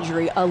neck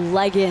injury, a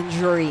leg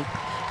injury.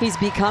 He's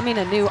becoming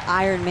a new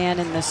Iron Man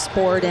in the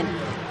sport, and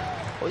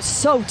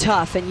so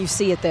tough, and you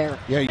see it there.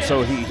 Yeah,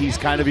 so he's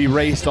kind of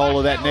erased all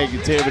of that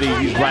negativity.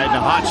 He's riding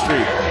a hot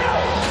streak.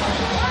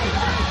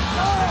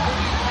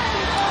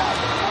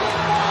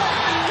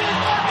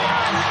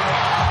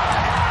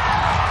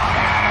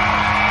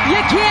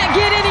 You can't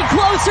get any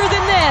closer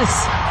than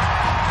this.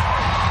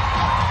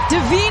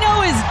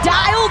 Davino is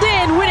dialed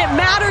in when it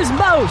matters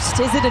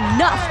most. Is it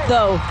enough,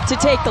 though, to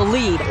take the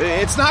lead?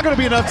 It's not going to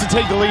be enough to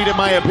take the lead, in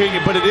my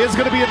opinion, but it is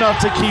going to be enough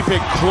to keep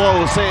it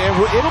close.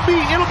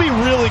 It'll be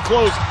really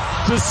close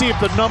to see if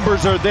the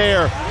numbers are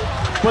there.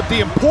 But the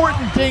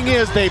important thing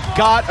is they've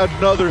got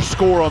another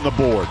score on the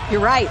board. You're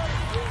right.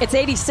 It's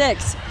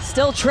 86,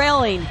 still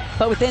trailing,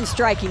 but within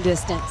striking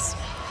distance.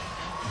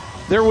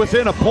 They're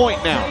within a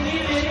point now.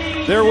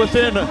 They're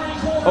within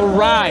a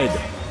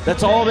ride.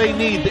 That's all they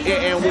need,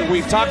 and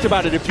we've talked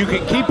about it. If you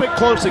can keep it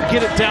close and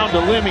get it down to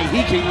Lemi,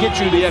 he can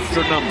get you the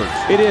extra numbers.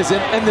 It is,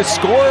 and the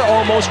score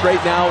almost right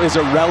now is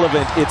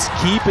irrelevant. It's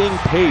keeping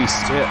pace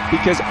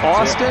because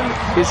Austin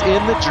is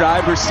in the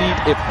driver's seat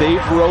if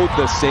they've rode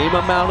the same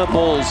amount of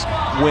bulls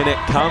when it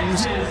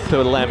comes to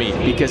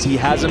Lemi, because he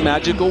has a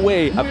magical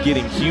way of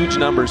getting huge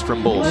numbers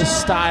from bulls. His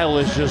style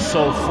is just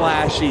so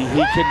flashy.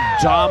 He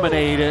can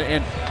dominate,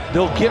 and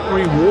they'll get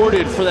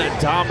rewarded for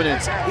that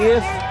dominance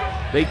if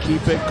they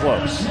keep it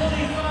close.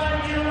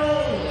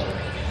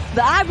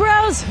 The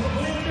eyebrows,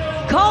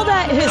 call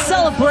that his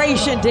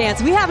celebration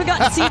dance. We haven't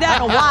gotten to see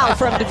that in a while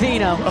from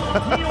Davino.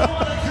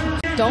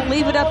 Don't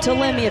leave it up to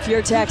Lemmy if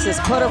you're Texas.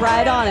 Put it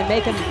right on and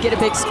make him get a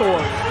big score.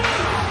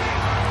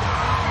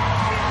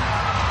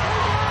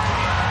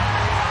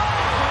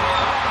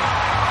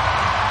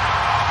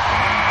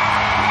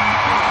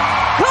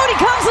 Cody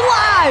comes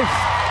alive.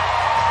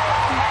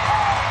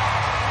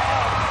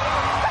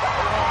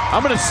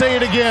 I'm going to say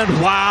it again.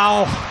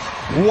 Wow.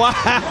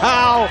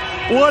 Wow.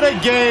 What a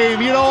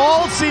game. You know,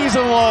 all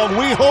season long,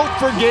 we hope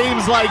for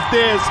games like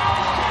this.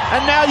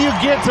 And now you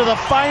get to the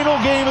final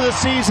game of the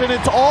season.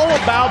 It's all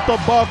about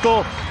the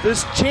buckle,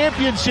 this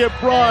championship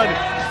run,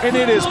 and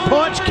it is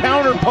punch,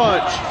 counter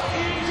punch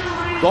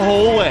the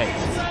whole way.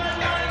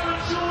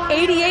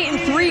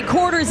 88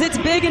 3/4, it's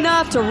big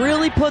enough to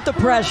really put the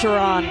pressure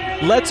on.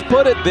 Let's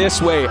put it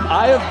this way.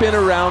 I have been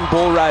around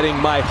bull riding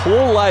my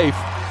whole life,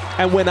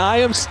 and when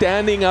I am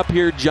standing up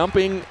here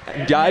jumping,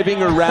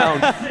 diving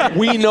around,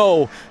 we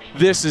know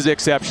this is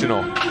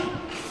exceptional.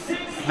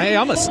 Hey,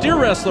 I'm a steer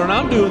wrestler, and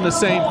I'm doing the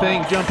same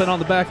thing, jumping on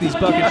the back of these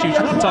bucket chutes.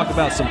 You want to talk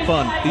about some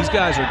fun. These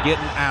guys are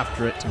getting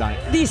after it tonight.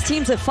 These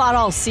teams have fought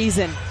all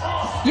season.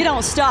 You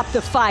don't stop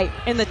the fight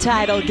in the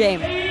title game.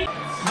 Can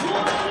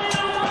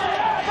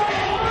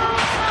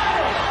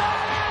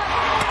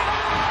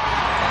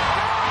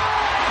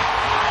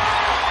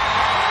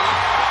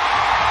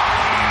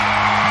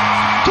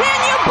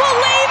you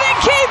believe in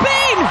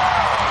keeping?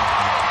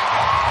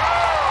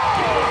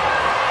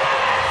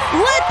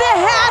 Let the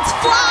hats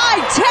fly.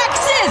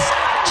 Texas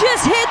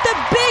just hit the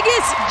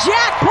biggest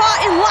jackpot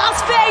in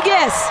Las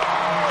Vegas.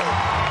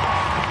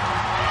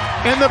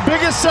 And the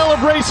biggest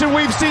celebration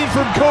we've seen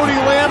from Cody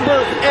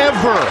Lambert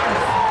ever.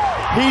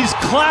 He's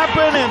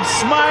clapping and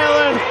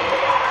smiling.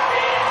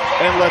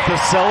 And let the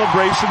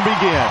celebration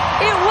begin.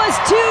 It was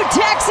two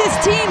Texas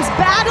teams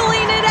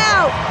battling it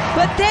out,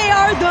 but they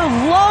are the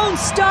Lone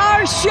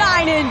Stars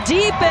shining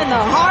deep in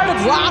the heart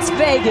of Las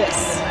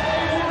Vegas.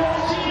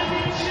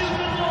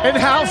 And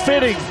how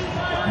fitting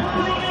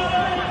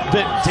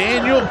that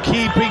Daniel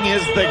Keeping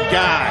is the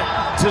guy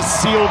to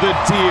seal the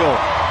deal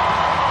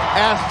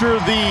after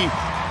the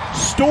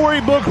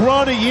storybook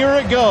run a year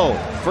ago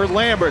for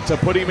Lambert to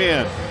put him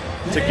in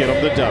to get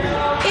him the W.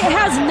 It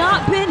has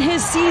not been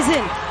his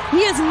season.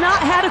 He has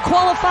not had a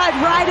qualified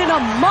ride in a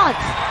month,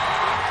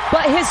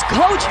 but his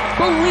coach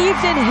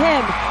believed in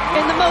him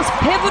in the most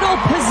pivotal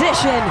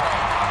position,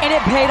 and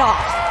it paid off.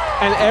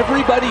 And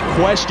everybody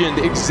questioned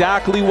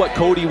exactly what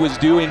Cody was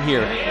doing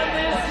here.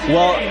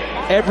 Well,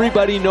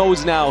 everybody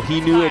knows now he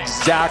knew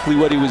exactly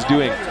what he was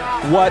doing.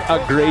 What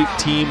a great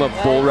team of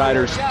bull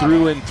riders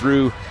through and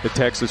through the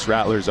Texas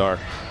Rattlers are.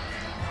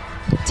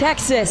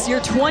 Texas,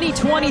 your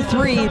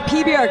 2023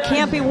 PBR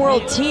Camping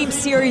World Team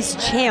Series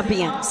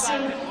champions.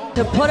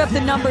 To put up the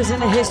numbers in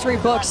the history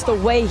books the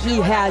way he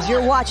has,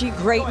 you're watching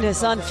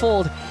greatness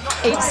unfold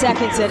 8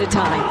 seconds at a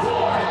time.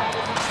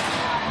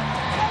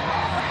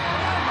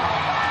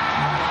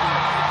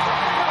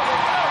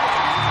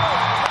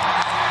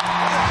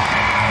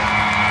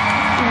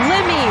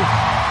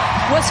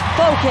 Was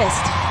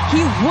focused.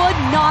 He would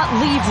not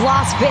leave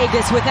Las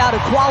Vegas without a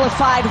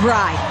qualified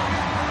ride.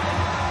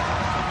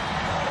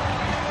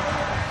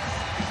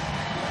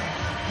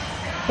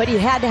 But he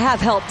had to have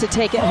help to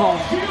take it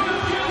home.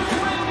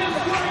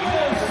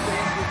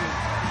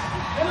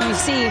 You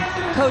see,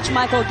 Coach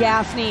Michael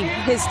Gaffney,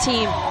 his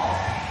team,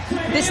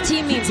 this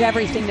team means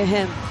everything to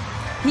him.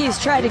 He has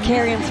tried to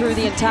carry him through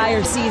the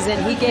entire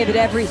season. He gave it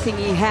everything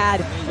he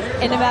had.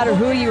 And no matter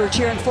who you were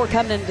cheering for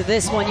coming into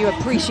this one, you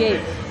appreciate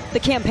the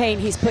campaign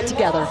he's put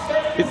together.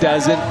 It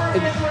doesn't.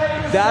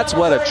 That's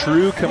what a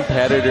true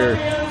competitor,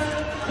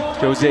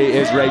 Jose,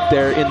 is right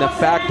there, in the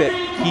fact that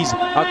he's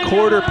a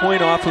quarter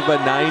point off of a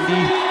 90,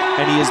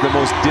 and he is the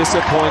most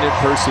disappointed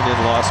person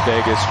in Las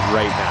Vegas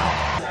right now.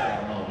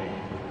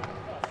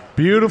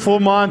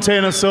 Beautiful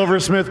Montana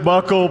Silversmith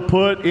buckle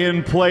put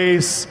in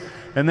place.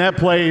 And that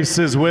place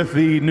is with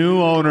the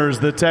new owners,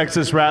 the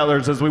Texas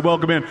Rattlers, as we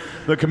welcome in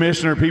the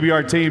commissioner,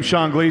 PBR team,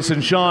 Sean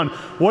Gleason. Sean,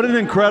 what an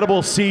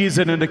incredible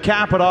season, and to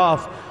cap it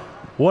off,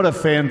 what a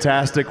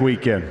fantastic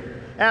weekend.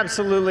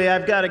 Absolutely.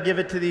 I've got to give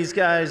it to these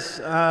guys,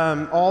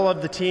 all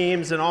of the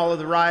teams and all of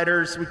the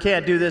riders. We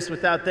can't do this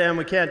without them.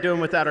 We can't do them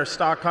without our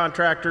stock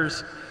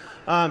contractors.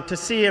 To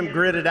see them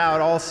grit it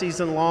out all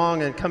season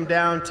long and come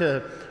down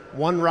to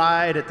one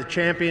ride at the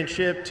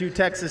championship, 2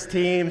 Texas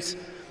teams,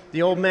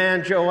 the old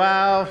man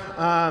Joao.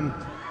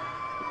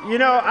 You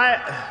know,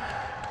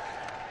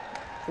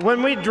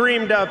 when we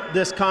dreamed up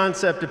this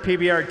concept of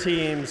PBR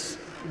teams,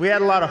 we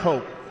had a lot of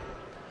hope.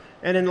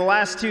 And in the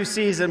last 2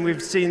 seasons,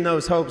 we've seen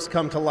those hopes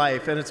come to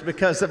life. And it's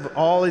because of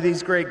all of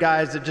these great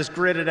guys that just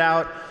grit it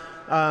out.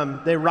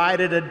 They ride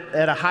it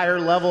at a higher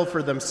level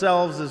for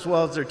themselves as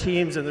well as their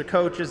teams and their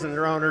coaches and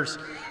their owners.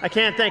 I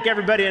can't thank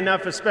everybody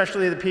enough,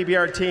 especially the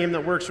PBR team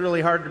that works really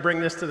hard to bring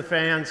this to the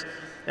fans.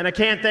 And I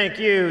can't thank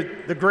you,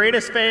 the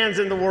greatest fans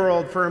in the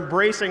world, for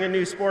embracing a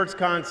new sports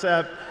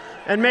concept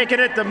and making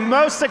it the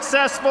most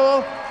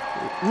successful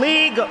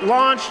league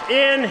launch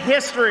in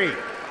history.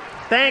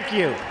 Thank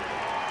you.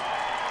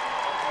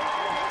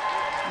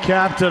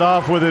 Capped it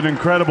off with an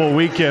incredible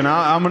weekend.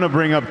 I'm going to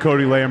bring up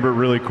Cody Lambert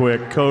really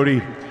quick.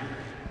 Cody,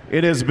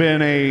 It has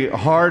been a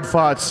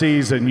hard-fought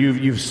season.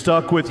 You've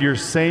stuck with your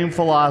same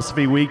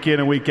philosophy week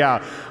in and week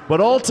out. But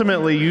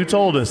ultimately, you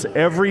told us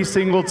every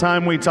single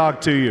time we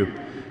talk to you,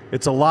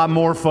 it's a lot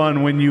more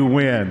fun when you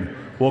win.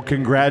 Well,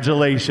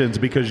 congratulations,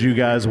 because you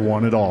guys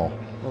won it all.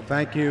 Well,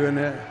 thank you.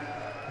 And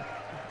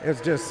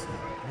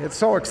it's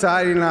so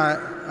exciting.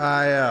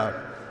 I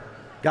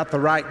got the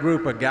right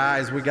group of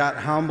guys. We got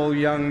humble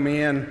young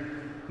men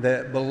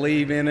that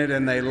believe in it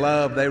and they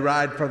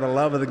ride for the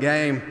love of the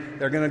game.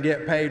 They're going to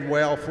get paid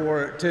well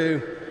for it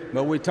too.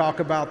 But we talk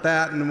about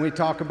that, and we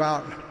talk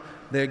about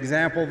the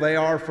example they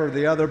are for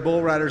the other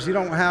bull riders. You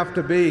don't have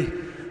to be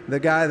the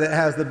guy that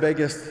has the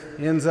biggest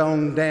end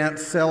zone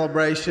dance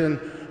celebration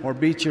or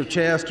beat your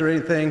chest or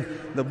anything.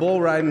 The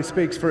bull riding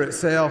speaks for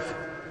itself,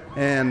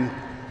 and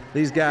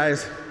these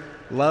guys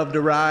love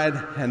to ride,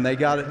 and they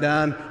got it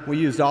done. We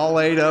used all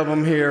 8 of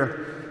them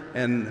here,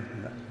 and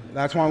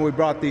that's why we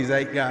brought these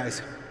 8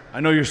 guys. I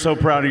know you're so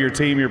proud of your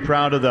team. You're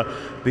proud of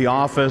the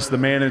office, the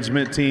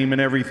management team, and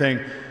everything.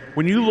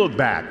 When you look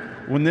back,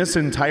 when this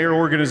entire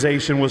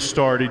organization was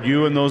started,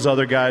 you and those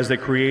other guys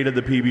that created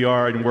the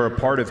PBR and were a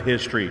part of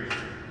history,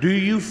 do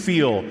you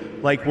feel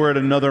like we're at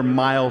another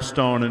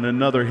milestone and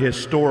another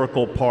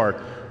historical part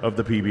of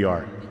the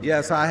PBR?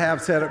 Yes, I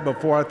have said it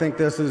before. I think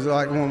this is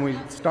like when we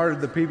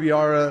started the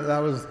PBR, that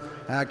was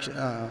actually,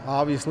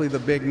 obviously the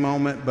big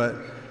moment, but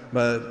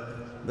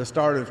the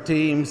start of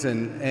teams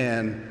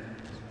and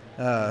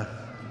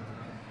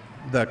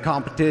the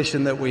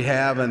competition that we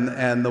have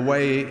and the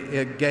way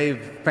it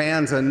gave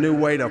fans a new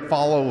way to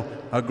follow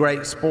a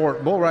great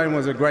sport. Bull riding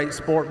was a great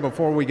sport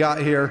before we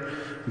got here,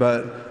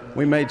 but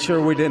we made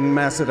sure we didn't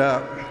mess it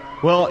up.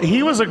 Well,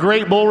 he was a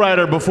great bull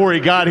rider before he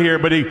got here,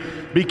 but he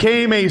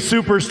became a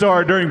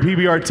superstar during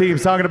PBR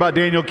teams. Talking about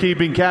Daniel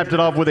Keeping, capped it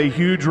off with a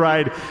huge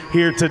ride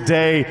here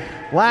today.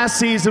 Last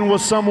season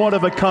was somewhat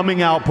of a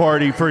coming out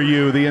party for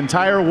you. The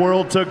entire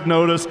world took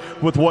notice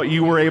with what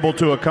you were able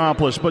to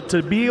accomplish. But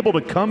to be able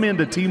to come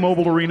into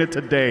T-Mobile Arena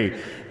today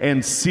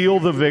and seal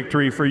the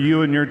victory for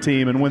you and your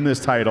team and win this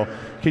title,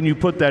 can you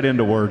put that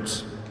into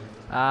words?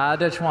 I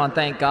just want to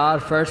thank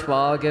God, first of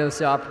all, give us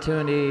the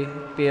opportunity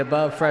to be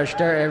above fresh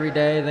dirt every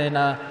day. Then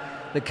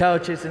the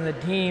coaches and the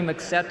team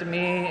accepted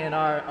me, and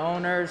our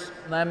owners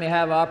let me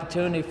have an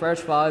opportunity,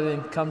 first of all,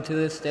 to come to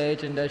this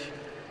stage. And it's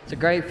a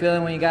great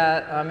feeling when you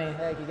got,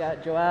 you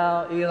got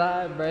Joel,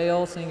 Eli, Bray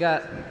Olsen, you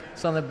got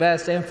some of the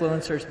best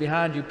influencers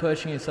behind you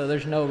pushing you, so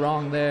there's no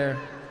wrong there.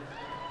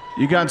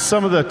 You got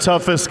some of the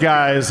toughest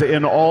guys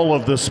in all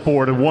of the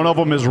sport, and one of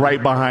them is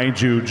right behind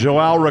you,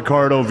 Joel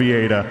Ricardo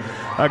Vieta,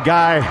 a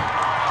guy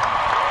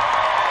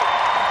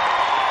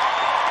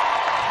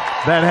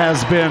that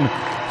has been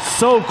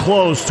so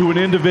close to an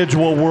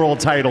individual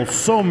world title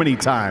so many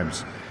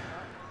times.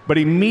 But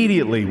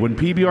immediately when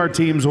PBR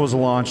Teams was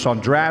launched on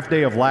draft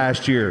day of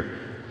last year,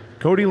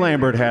 Cody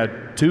Lambert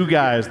had 2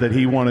 guys that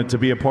he wanted to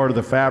be a part of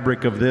the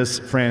fabric of this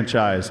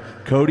franchise,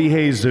 Cody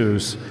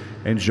Jesus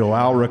and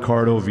Joel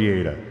Ricardo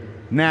Vieta.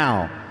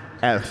 Now,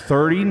 at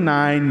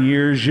 39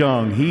 years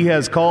young, he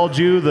has called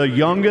you the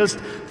youngest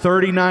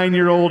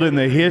 39-year-old in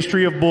the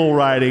history of bull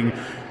riding.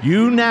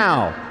 You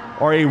now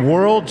are a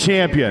world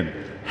champion.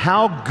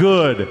 How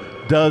good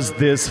does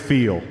this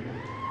feel?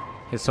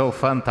 It's so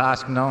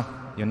fantastic, no?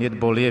 You need to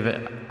believe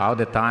it all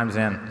the times,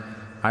 and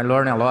I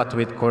learned a lot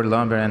with Cody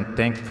Lambert, and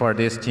thank you for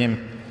this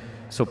team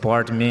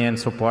support me and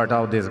support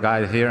all these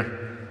guys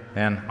here.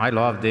 And I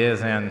love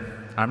this, and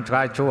I'm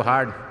trying too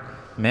hard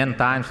many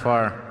times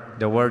for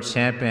the world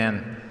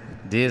champion.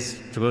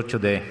 This true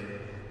today.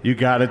 You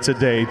got it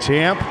today,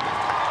 champ.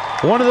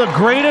 One of the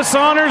greatest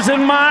honors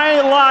in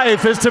my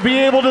life is to be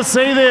able to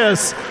say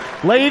this.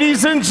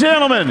 Ladies and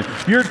gentlemen,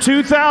 your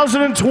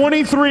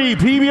 2023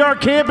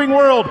 PBR Camping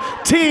World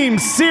Team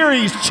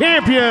Series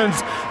champions,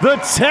 the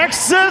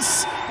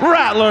Texas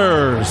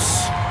Rattlers.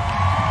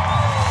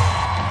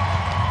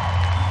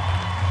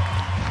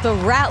 The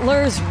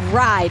Rattlers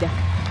ride.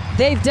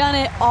 They've done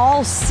it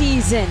all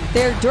season.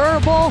 They're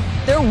durable,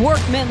 they're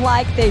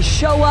workmanlike, they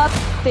show up,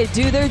 they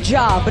do their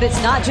job, but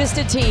it's not just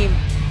a team,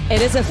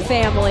 it is a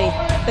family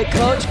that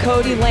Coach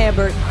Cody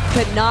Lambert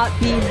could not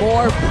be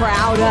more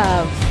proud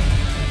of.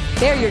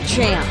 They're your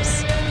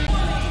champs.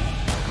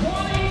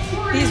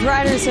 These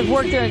riders have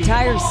worked their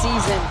entire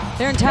season,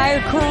 their entire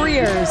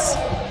careers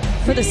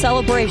for the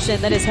celebration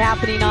that is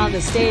happening on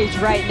the stage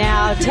right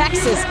now.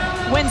 Texas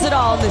wins it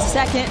all in the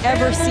second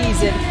ever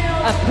season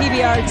of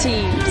PBR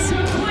Teams.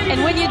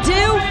 And when you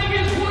do,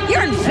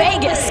 you're in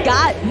Vegas,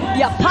 Scott.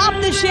 You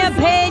pop the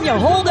champagne, you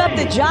hold up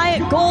the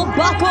giant gold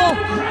buckle,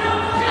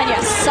 and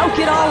you soak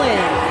it all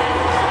in.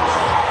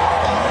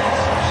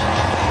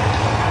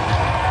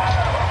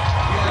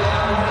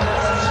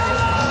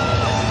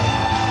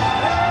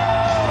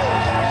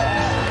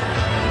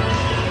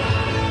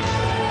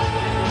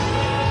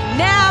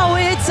 Now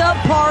it's a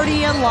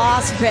party in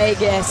Las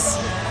Vegas.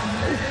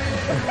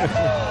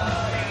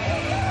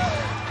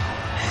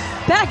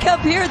 Back up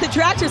here at the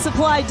Tractor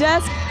Supply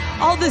desk,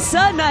 all of a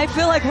sudden I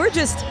feel like we're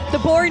just the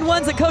boring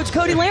ones that Coach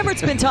Cody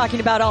Lambert's been talking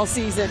about all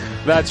season.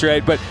 That's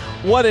right, but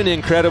What an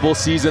incredible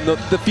season.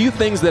 The few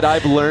things that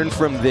I've learned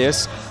from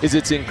this is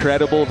it's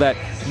incredible that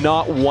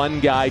not one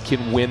guy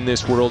can win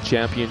this world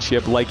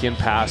championship like in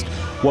past,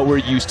 what we're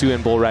used to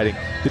in bull riding.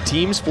 The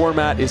team's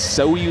format is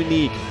so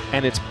unique,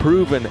 and it's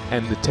proven,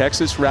 and the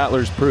Texas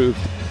Rattlers proved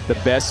the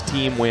best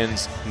team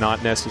wins,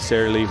 not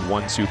necessarily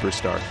one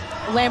superstar.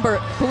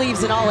 Lambert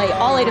believes in all eight.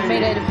 All eight have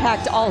made an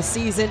impact all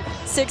season.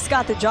 6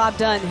 got the job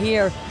done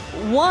here.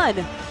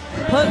 1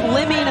 put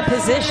Lemmy in a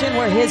position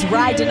where his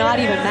ride did not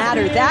even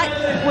matter.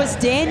 That was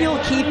Daniel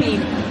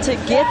keeping to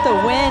get the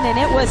win, and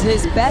it was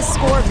his best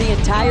score of the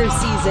entire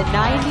season,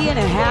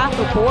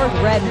 90.5 aboard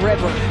Red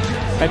River.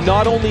 And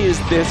not only is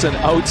this an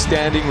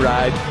outstanding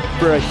ride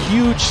for a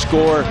huge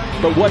score,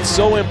 but what's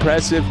so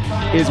impressive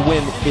is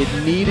when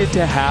it needed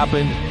to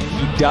happen,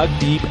 he dug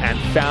deep and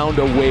found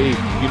a way,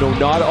 you know,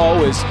 not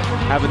always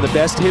having the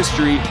best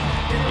history,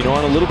 you know,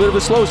 on a little bit of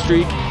a slow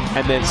streak,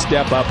 and then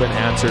step up and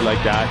answer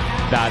like that.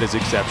 That is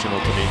exceptional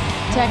to me.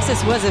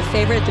 Texas was a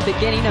favorite at the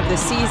beginning of the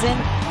season.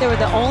 They were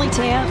the only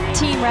team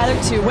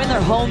to win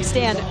their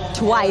homestand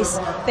twice.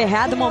 They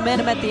had the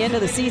momentum at the end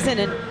of the season,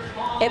 and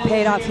it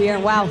paid off here.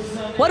 And wow,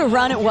 what a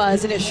run it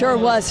was, and it sure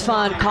was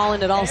fun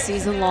calling it all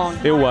season long.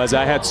 It was.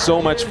 I had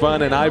so much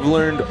fun, and I've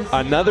learned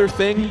another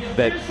thing,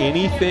 that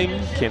anything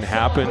can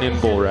happen in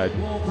bull riding.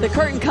 The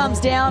curtain comes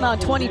down on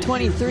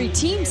 2023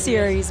 Team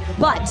Series,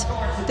 but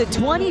the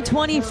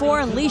 2024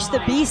 Unleash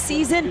the Beast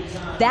season,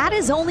 that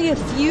is only a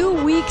few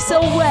weeks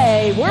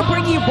away. We're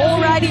bringing you bull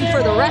riding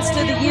for the rest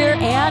of the year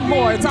and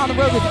more. It's on the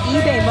road with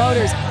eBay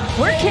Motors.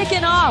 We're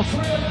kicking off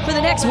for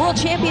the next World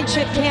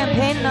Championship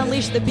campaign in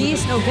Unleash the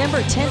Beast,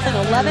 November 10th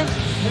and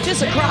 11th,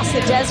 just across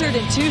the desert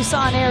in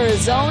Tucson,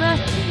 Arizona.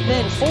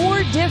 Then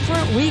 4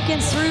 different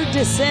weekends through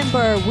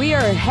December. We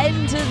are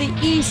heading to the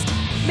east,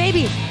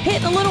 maybe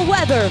hitting a little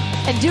weather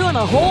and doing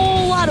a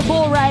whole lot of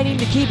bull riding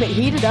to keep it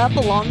heated up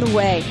along the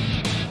way.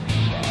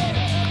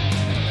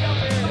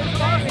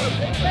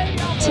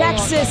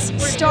 Texas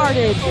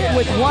started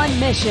with one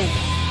mission: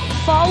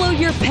 follow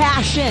your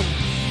passion,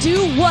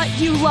 do what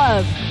you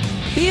love,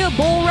 be a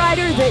bull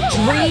rider that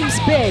dreams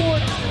big.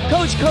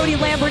 Coach Cody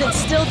Lambert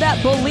instilled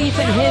that belief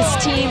in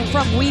his team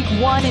from week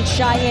 1 in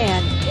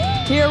Cheyenne.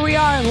 Here we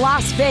are in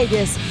Las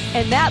Vegas,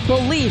 and that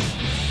belief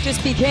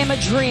just became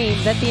a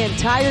dream that the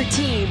entire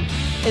team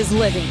is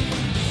living.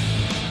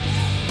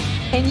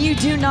 And you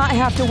do not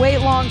have to wait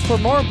long for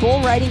more bull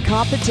riding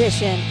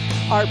competition.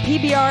 Our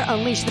PBR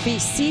Unleash the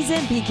Beast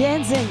season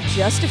begins in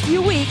just a few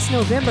weeks,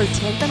 November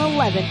 10th and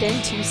 11th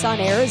in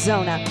Tucson,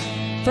 Arizona.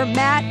 For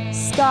Matt,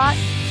 Scott,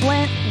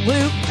 Flint,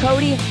 Luke,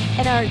 Cody,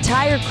 and our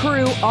entire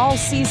crew all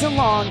season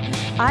long,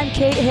 I'm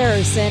Kate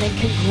Harrison, and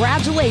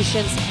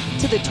congratulations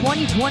to the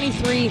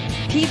 2023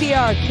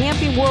 PBR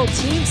Camping World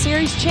Team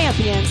Series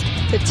champions,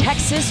 the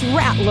Texas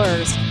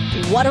Rattlers.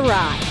 What a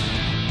ride.